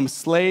 have become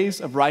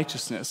slaves of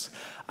righteousness.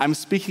 I'm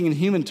speaking in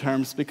human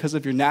terms because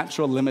of your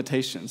natural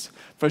limitations.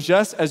 For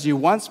just as you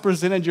once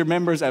presented your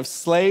members as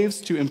slaves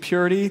to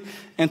impurity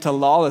and to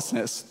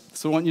lawlessness,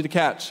 so I want you to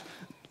catch,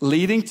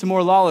 leading to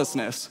more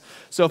lawlessness.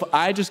 So if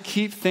I just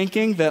keep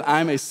thinking that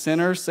I'm a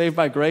sinner saved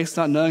by grace,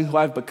 not knowing who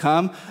I've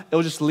become, it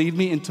will just lead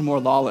me into more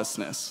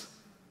lawlessness.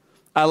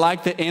 I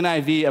like the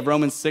NIV of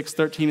Romans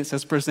 6:13. It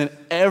says, present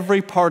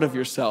every part of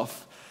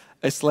yourself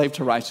a slave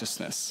to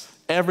righteousness.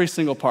 Every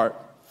single part.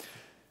 It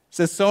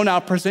says, so now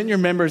present your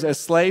members as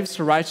slaves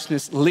to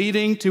righteousness,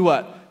 leading to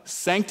what?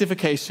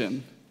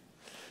 Sanctification.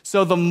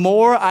 So the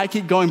more I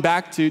keep going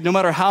back to, no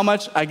matter how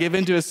much I give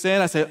into a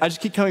sin, I just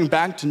keep coming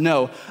back to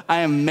no, I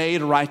am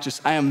made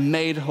righteous. I am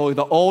made holy.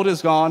 The old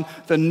is gone.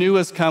 The new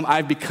has come.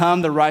 I've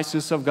become the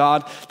righteousness of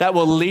God. That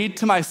will lead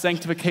to my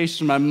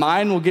sanctification. My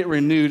mind will get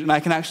renewed, and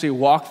I can actually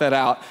walk that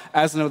out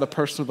as I know the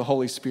person of the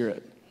Holy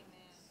Spirit.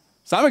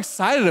 So I'm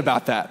excited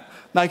about that.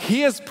 Like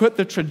he has put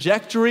the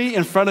trajectory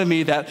in front of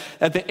me that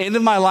at the end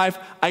of my life,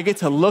 I get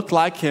to look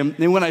like him.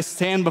 And when I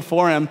stand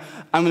before him,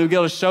 I'm going to be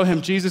able to show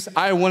him, Jesus,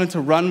 I wanted to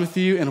run with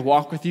you and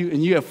walk with you,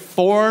 and you have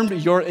formed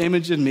your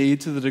image in me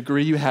to the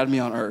degree you had me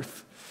on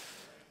earth.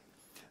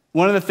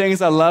 One of the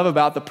things I love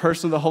about the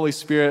person of the Holy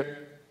Spirit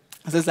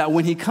is that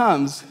when he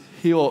comes,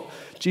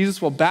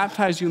 Jesus will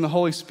baptize you in the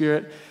Holy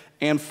Spirit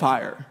and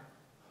fire.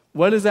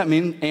 What does that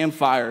mean, and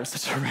fire?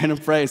 Such a random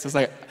phrase. It's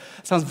like,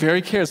 it sounds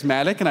very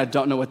charismatic, and I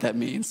don't know what that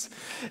means.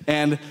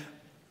 And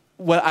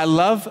what I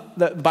love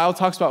that the Bible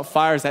talks about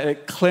fire is that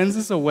it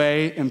cleanses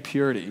away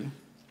impurity.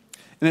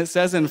 And it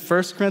says in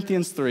 1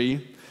 Corinthians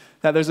 3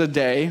 that there's a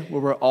day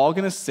where we're all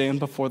going to stand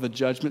before the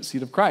judgment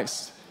seat of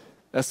Christ.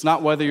 That's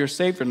not whether you're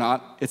saved or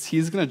not. It's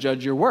he's going to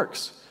judge your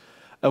works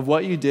of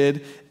what you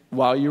did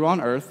while you were on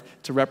earth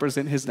to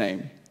represent his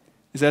name.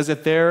 He says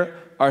if there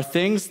are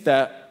things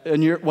that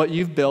what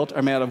you've built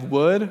are made out of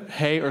wood,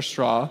 hay, or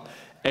straw,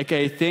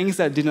 aka things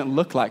that didn't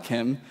look like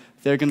him,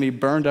 they're going to be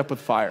burned up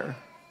with fire.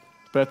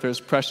 But if there's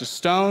precious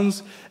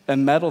stones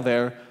and metal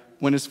there,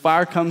 when his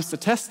fire comes to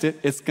test it,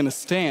 it's going to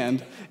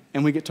stand,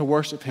 and we get to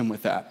worship him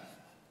with that.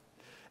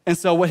 And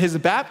so what his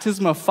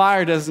baptism of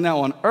fire does now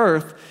on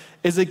earth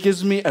is it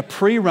gives me a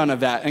pre-run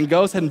of that and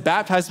goes ahead and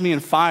baptizes me in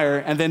fire,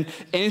 and then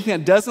anything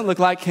that doesn't look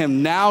like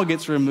him now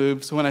gets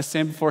removed, so when I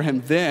stand before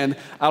him then,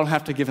 I don't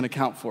have to give an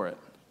account for it.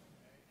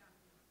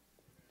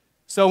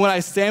 So when I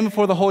stand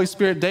before the Holy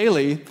Spirit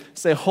daily,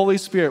 say, Holy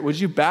Spirit, would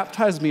you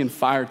baptize me in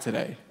fire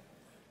today?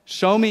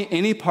 Show me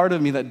any part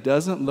of me that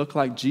doesn't look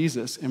like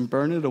Jesus and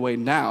burn it away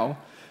now,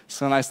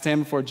 so when I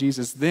stand before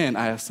Jesus then,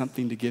 I have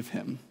something to give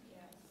him.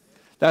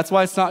 That's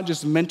why it's not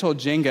just mental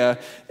Jenga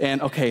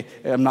and, okay,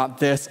 I'm not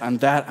this, I'm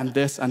that, I'm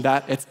this, I'm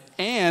that. It's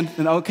and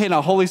okay,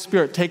 now Holy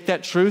Spirit, take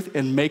that truth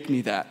and make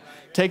me that.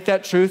 Take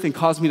that truth and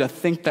cause me to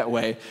think that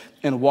way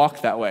and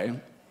walk that way.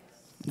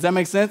 Does that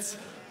make sense?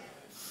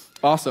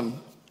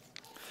 Awesome.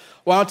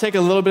 Well, I'll take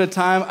a little bit of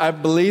time. I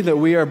believe that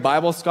we are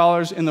Bible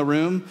scholars in the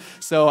room,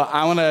 so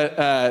I want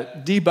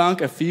to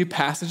debunk a few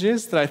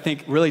passages that I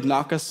think really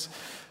knock us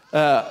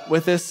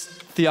with this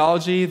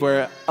theology,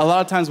 where a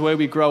lot of times the way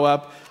we grow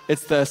up,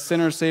 it's the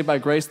sinner saved by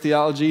grace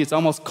theology. It's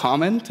almost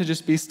common to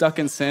just be stuck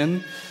in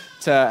sin,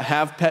 to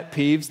have pet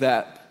peeves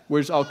that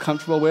we're just all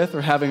comfortable with,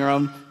 or having our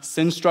own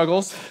sin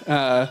struggles,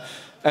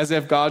 as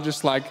if God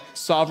just like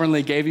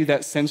sovereignly gave you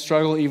that sin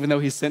struggle, even though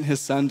he sent his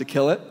son to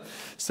kill it.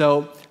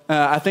 So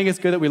I think it's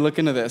good that we look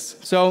into this.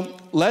 So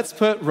let's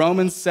put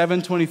Romans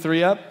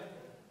 7:23 up.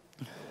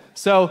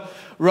 So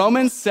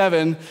Romans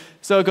 7,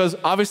 so it goes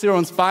obviously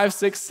Romans 5,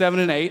 6, 7,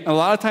 and 8. And a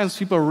lot of times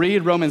people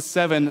read Romans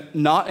 7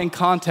 not in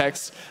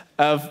context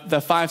of the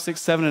 5, 6,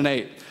 7, and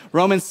 8.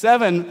 Romans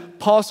 7,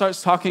 Paul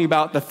starts talking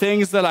about the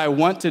things that I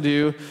want to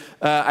do,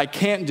 I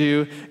can't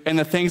do, and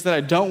the things that I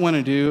don't want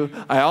to do,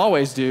 I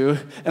always do,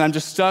 and I'm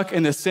just stuck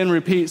in this sin,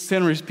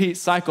 repeat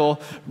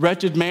cycle.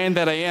 Wretched man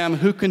that I am,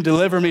 who can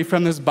deliver me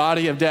from this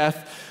body of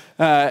death?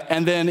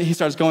 And then he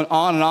starts going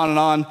on and on and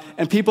on,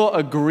 and people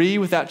agree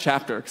with that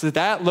chapter, because if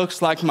that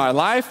looks like my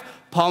life,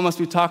 Paul must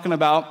be talking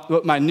about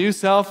what my new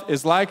self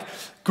is like.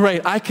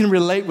 Great, I can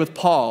relate with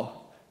Paul.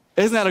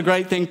 Isn't that a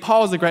great thing?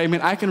 Paul's a great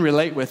man. I can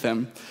relate with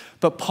him.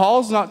 But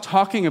Paul's not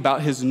talking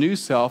about his new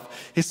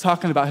self. He's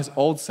talking about his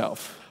old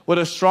self. What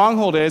a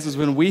stronghold is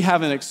when we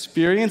have an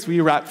experience we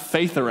wrap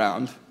faith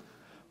around,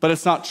 but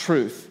it's not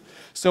truth.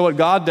 So what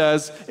God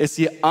does is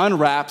he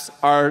unwraps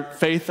our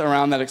faith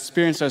around that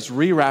experience, starts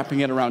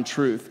rewrapping it around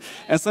truth.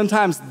 And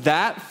sometimes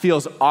that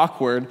feels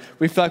awkward.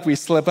 We feel like we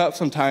slip up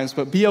sometimes,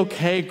 but be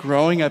okay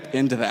growing up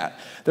into that.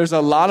 There's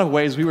a lot of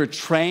ways we were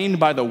trained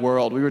by the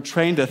world. We were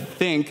trained to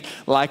think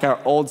like our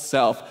old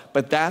self,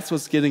 but that's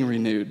what's getting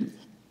renewed.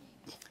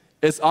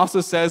 It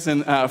also says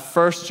in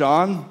 1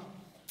 John,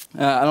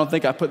 I don't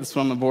think I put this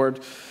one on the board,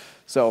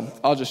 so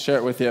I'll just share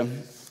it with you.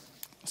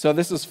 So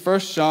this is 1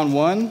 John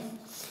 1,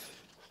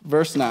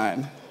 verse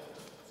 9.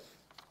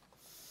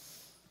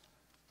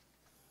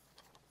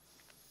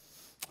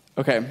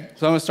 Okay,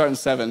 so I'm going to start in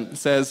 7. It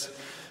says,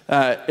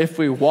 if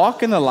we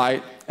walk in the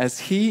light as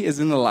he is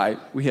in the light,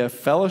 we have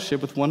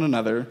fellowship with one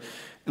another,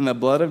 and the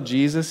blood of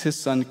Jesus, his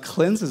son,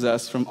 cleanses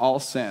us from all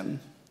sin.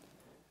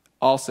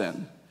 All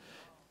sin.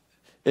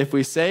 If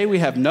we say we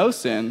have no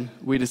sin,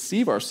 we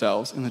deceive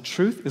ourselves, and the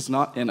truth is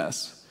not in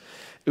us.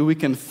 If we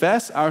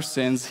confess our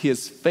sins, he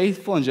is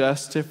faithful and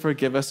just to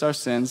forgive us our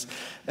sins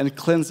and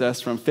cleanse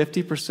us from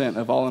 50%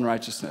 of all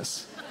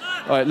unrighteousness.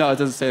 All right, no, it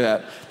doesn't say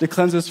that. To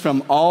cleanse us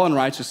from all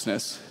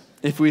unrighteousness.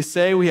 If we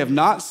say we have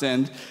not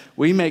sinned,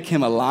 we make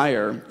him a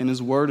liar, and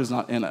his word is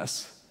not in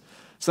us.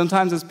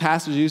 Sometimes this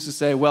passage used to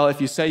say, well, if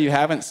you say you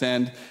haven't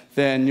sinned,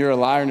 then you're a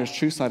liar and there's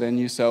truth not in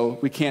you, so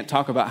we can't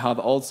talk about how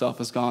the old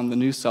self is gone, the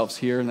new self's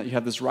here, and that you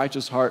have this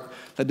righteous heart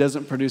that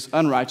doesn't produce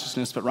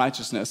unrighteousness but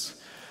righteousness.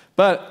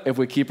 But if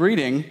we keep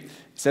reading, it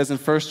says in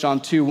 1 John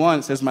 2:1,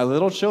 it says, my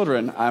little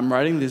children, I'm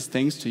writing these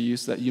things to you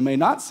so that you may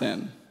not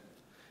sin.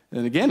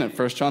 And again in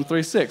 1 John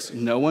 3:6,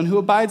 no one who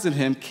abides in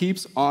him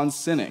keeps on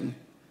sinning.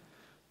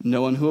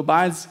 No one who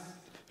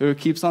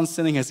keeps on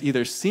sinning has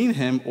either seen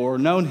him or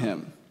known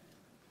him.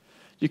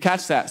 You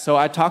catch that? So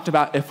I talked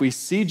about if we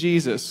see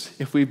Jesus,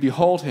 if we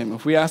behold him,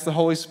 if we ask the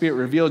Holy Spirit,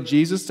 reveal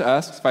Jesus to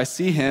us, if I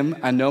see him,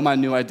 I know my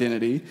new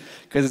identity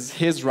because it's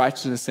his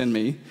righteousness in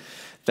me,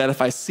 that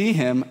if I see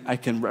him, I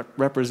can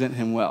represent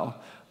him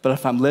well. But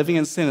if I'm living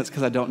in sin, it's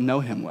because I don't know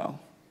him well.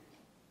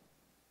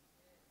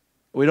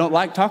 We don't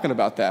like talking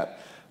about that.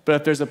 But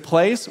if there's a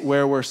place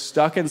where we're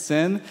stuck in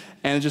sin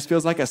and it just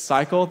feels like a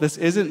cycle, this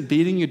isn't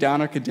beating you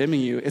down or condemning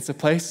you. It's a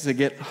place to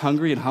get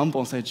hungry and humble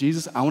and say,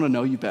 Jesus, I want to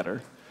know you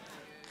better.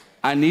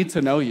 I need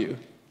to know you.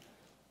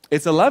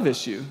 It's a love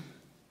issue.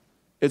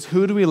 It's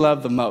who do we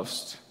love the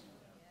most?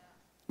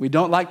 We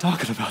don't like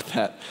talking about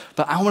that,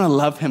 but I want to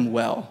love him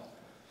well.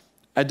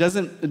 It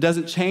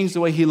doesn't change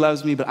the way he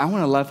loves me, but I want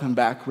to love him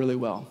back really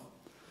well.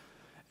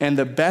 And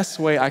the best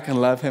way I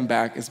can love him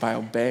back is by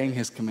obeying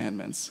his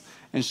commandments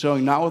and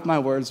showing not with my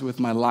words, with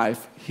my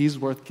life, he's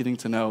worth getting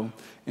to know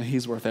and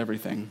he's worth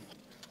everything.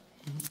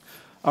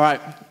 All right,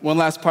 one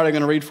last part I'm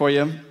going to read for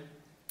you.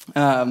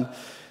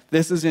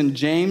 This is in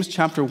James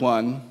chapter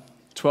 1,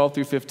 12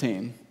 through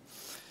 15.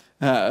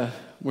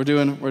 We're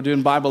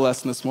doing Bible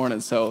lesson this morning,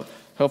 so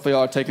hopefully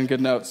y'all are taking good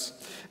notes.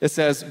 It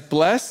says,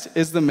 "Blessed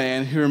is the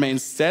man who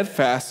remains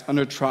steadfast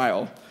under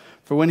trial,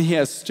 for when he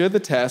has stood the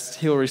test,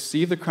 he will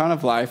receive the crown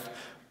of life,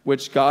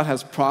 which God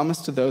has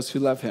promised to those who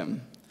love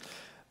him.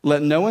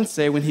 Let no one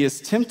say when he is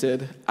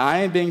tempted, I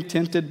am being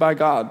tempted by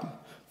God,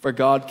 for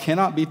God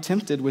cannot be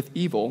tempted with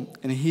evil,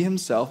 and he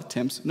himself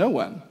tempts no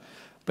one.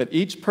 But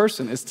each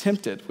person is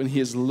tempted when he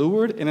is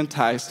lured and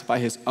enticed by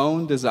his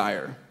own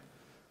desire."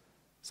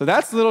 So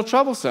that's a little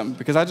troublesome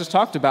because I just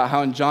talked about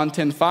how in John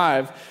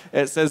 10:5,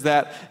 it says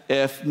that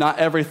if not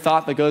every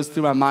thought that goes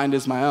through my mind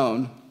is my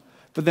own.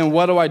 But then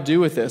what do I do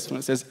with this when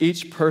it says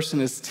each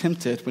person is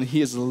tempted when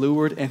he is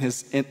lured and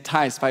is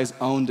enticed by his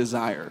own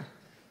desire?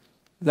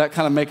 Does that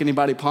kind of make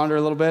anybody ponder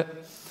a little bit?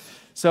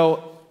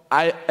 So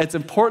it's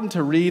important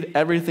to read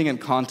everything in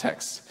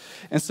context.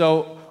 And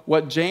so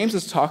what James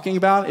is talking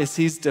about is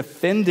he's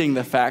defending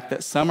the fact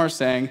that some are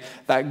saying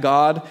that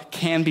God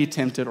can be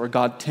tempted or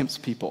God tempts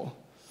people.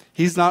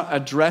 He's not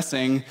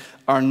addressing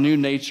our new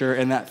nature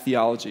in that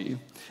theology.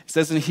 It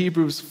says in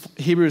Hebrews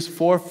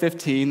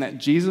 4:15 that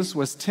Jesus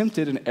was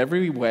tempted in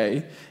every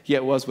way,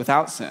 yet was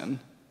without sin.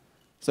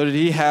 So did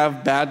he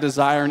have bad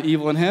desire and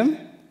evil in him?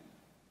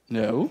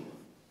 No.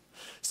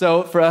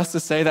 So for us to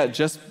say that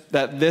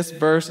that this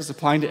verse is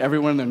applying to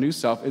everyone in their new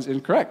self is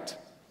incorrect.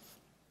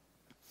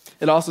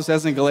 It also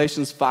says in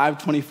Galatians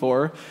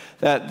 5:24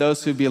 that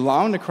those who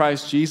belong to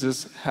Christ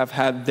Jesus have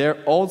had their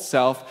old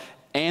self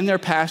and their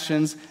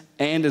passions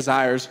and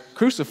desires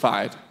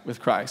crucified with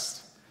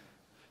Christ.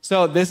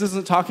 So this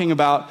isn't talking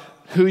about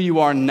who you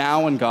are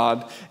now in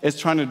God. It's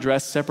trying to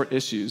address separate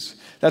issues.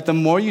 That the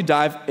more you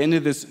dive into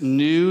this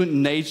new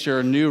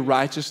nature, new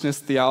righteousness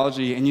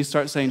theology, and you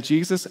start saying,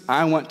 Jesus,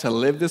 I want to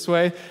live this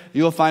way,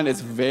 you'll find it's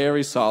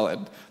very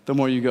solid the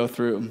more you go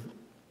through.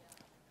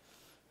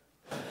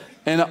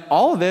 And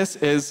all of this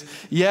is,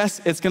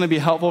 yes, it's going to be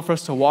helpful for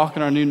us to walk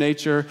in our new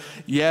nature.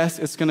 Yes,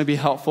 it's going to be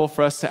helpful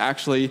for us to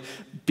actually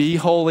be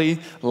holy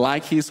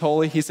like he's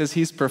holy. He says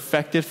he's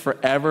perfected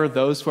forever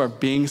those who are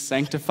being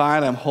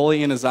sanctified. I'm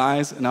holy in his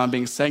eyes, and I'm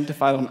being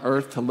sanctified on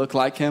earth to look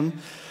like him.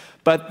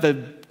 But the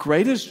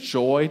greatest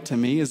joy to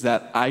me is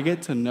that I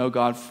get to know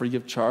God free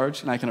of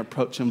charge, and I can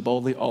approach him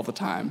boldly all the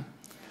time.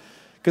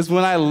 Because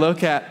when I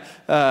look at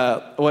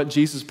what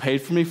Jesus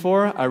paid for me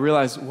for, I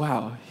realize,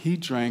 wow, he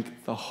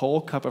drank the whole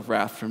cup of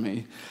wrath for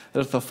me. That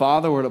if the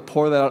Father were to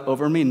pour that out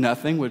over me,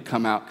 nothing would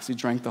come out because he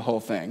drank the whole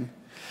thing.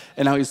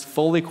 And now he's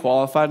fully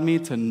qualified me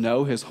to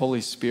know his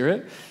Holy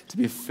Spirit, to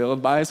be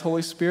filled by his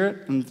Holy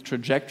Spirit. And the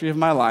trajectory of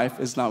my life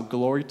is now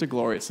glory to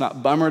glory. It's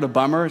not bummer to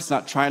bummer. It's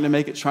not trying to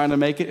make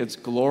it. It's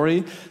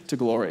glory to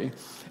glory.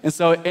 And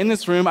so in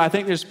this room, I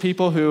think there's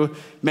people who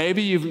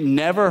maybe you've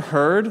never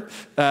heard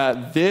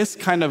this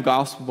kind of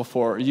gospel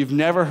before. You've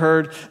never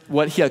heard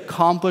what he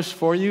accomplished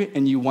for you,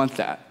 and you want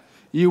that.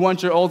 You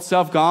want your old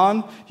self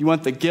gone. You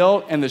want the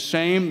guilt and the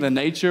shame, the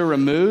nature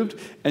removed,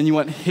 and you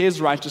want his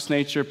righteous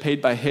nature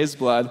paid by his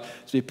blood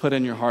to be put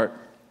in your heart.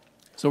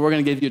 So we're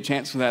going to give you a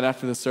chance for that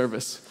after the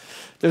service.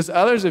 There's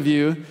others of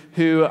you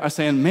who are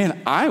saying,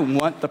 man, I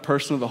want the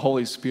person of the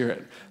Holy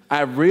Spirit.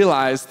 I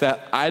realize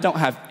that I don't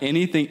have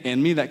anything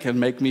in me that can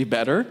make me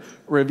better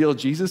or reveal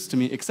Jesus to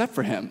me except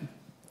for him.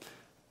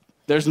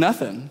 There's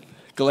nothing.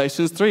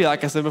 Galatians 3,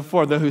 like I said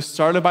before, though who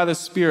started by the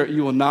Spirit,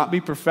 you will not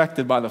be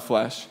perfected by the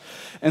flesh.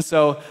 And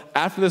so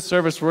after this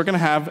service, we're going to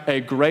have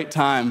a great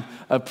time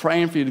of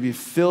praying for you to be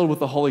filled with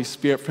the Holy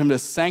Spirit, for him to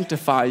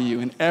sanctify you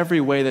in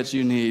every way that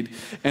you need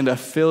and to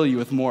fill you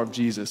with more of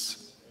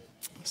Jesus.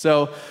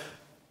 So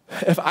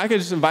if I could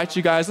just invite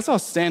you guys, let's all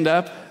stand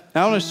up.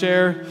 I want to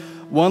share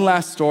one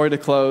last story to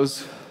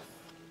close.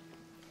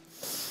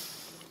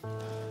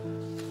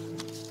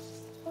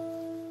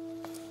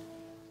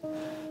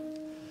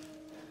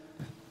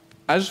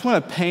 I just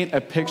want to paint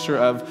a picture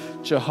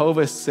of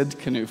Jehovah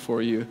Sidkenu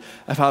for you,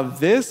 of how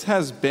this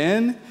has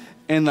been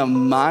in the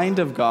mind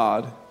of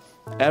God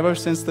ever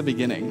since the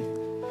beginning.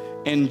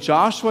 In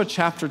Joshua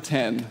chapter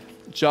 10,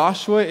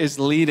 Joshua is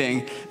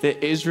leading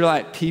the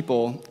Israelite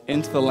people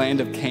into the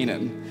land of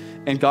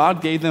Canaan. And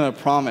God gave them a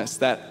promise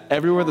that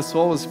everywhere the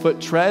sole of his foot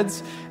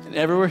treads and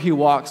everywhere he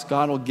walks,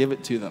 God will give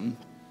it to them.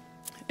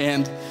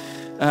 And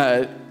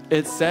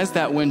it says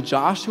that when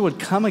Joshua would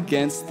come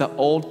against the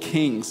old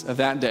kings of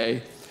that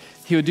day,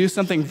 he would do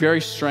something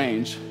very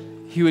strange.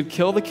 He would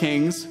kill the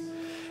kings,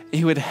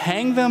 he would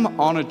hang them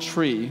on a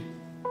tree,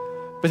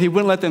 but he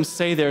wouldn't let them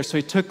stay there, so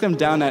he took them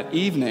down that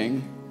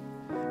evening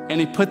and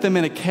he put them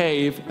in a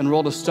cave and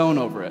rolled a stone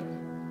over it.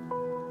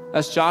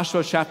 That's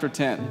Joshua chapter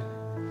 10.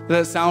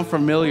 Does that sound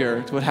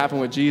familiar to what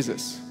happened with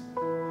Jesus?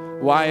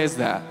 Why is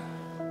that?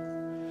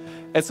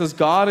 It's because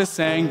God is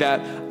saying that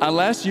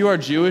unless you are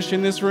Jewish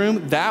in this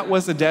room, that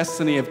was the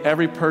destiny of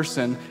every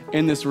person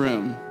in this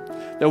room.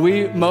 That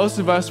most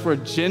of us were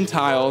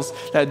Gentiles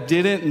that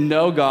didn't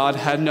know God,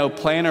 had no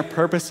plan or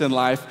purpose in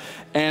life.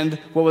 And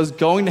what was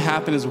going to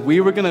happen is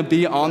we were going to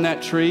be on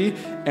that tree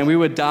and we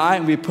would die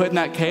and be put in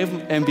that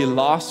cave and be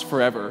lost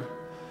forever.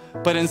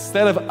 But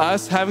instead of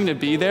us having to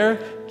be there,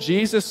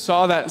 Jesus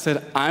saw that and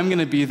said, I'm going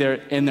to be there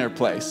in their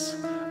place.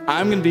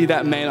 I'm going to be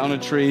that man on a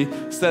tree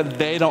so that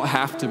they don't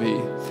have to be.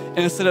 And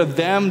instead of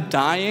them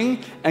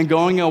dying and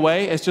going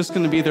away, it's just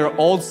going to be their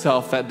old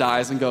self that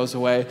dies and goes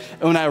away.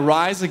 And when I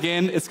rise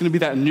again, it's going to be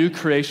that new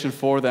creation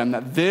for them.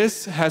 That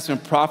this has been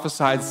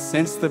prophesied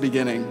since the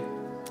beginning.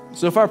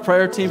 So if our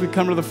prayer team could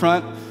come to the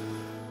front,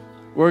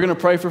 we're going to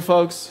pray for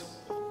folks.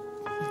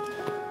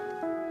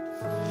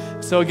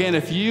 So again,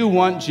 if you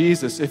want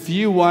Jesus, if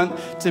you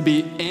want to be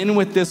in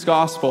with this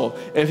gospel,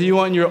 if you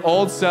want your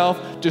old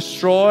self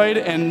destroyed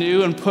and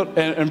new and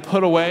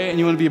put away, and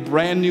you want to be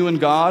brand new in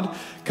God,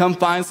 come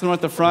find someone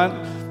at the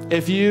front.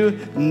 If you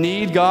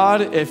need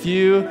God, if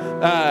you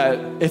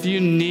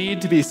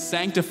need to be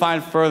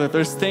sanctified further, if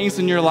there's things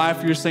in your life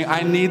where you're saying,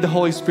 I need the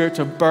Holy Spirit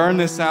to burn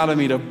this out of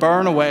me, to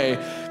burn away,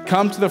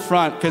 come to the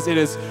front because it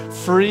is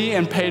free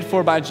and paid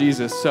for by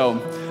Jesus. So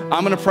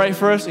I'm going to pray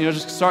for us, and you'll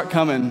just start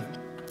coming.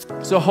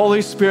 So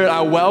Holy Spirit,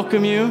 I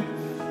welcome you.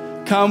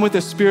 Come with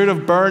the spirit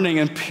of burning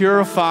and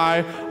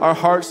purify our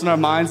hearts and our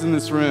minds in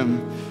this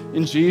room.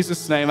 In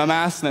Jesus' name, I'm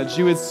asking that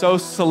you would so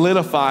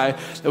solidify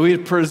that we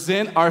would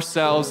present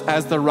ourselves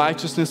as the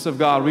righteousness of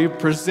God. We would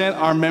present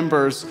our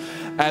members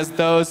as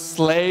those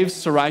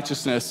slaves to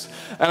righteousness.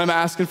 And I'm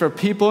asking for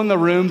people in the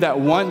room that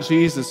want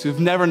Jesus, who've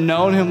never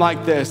known him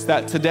like this,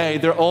 that today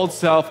their old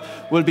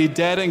self would be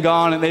dead and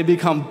gone and they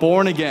become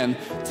born again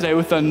today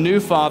with a new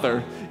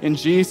Father in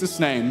Jesus'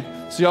 name.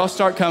 So y'all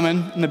start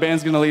coming and the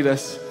band's gonna lead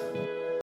us.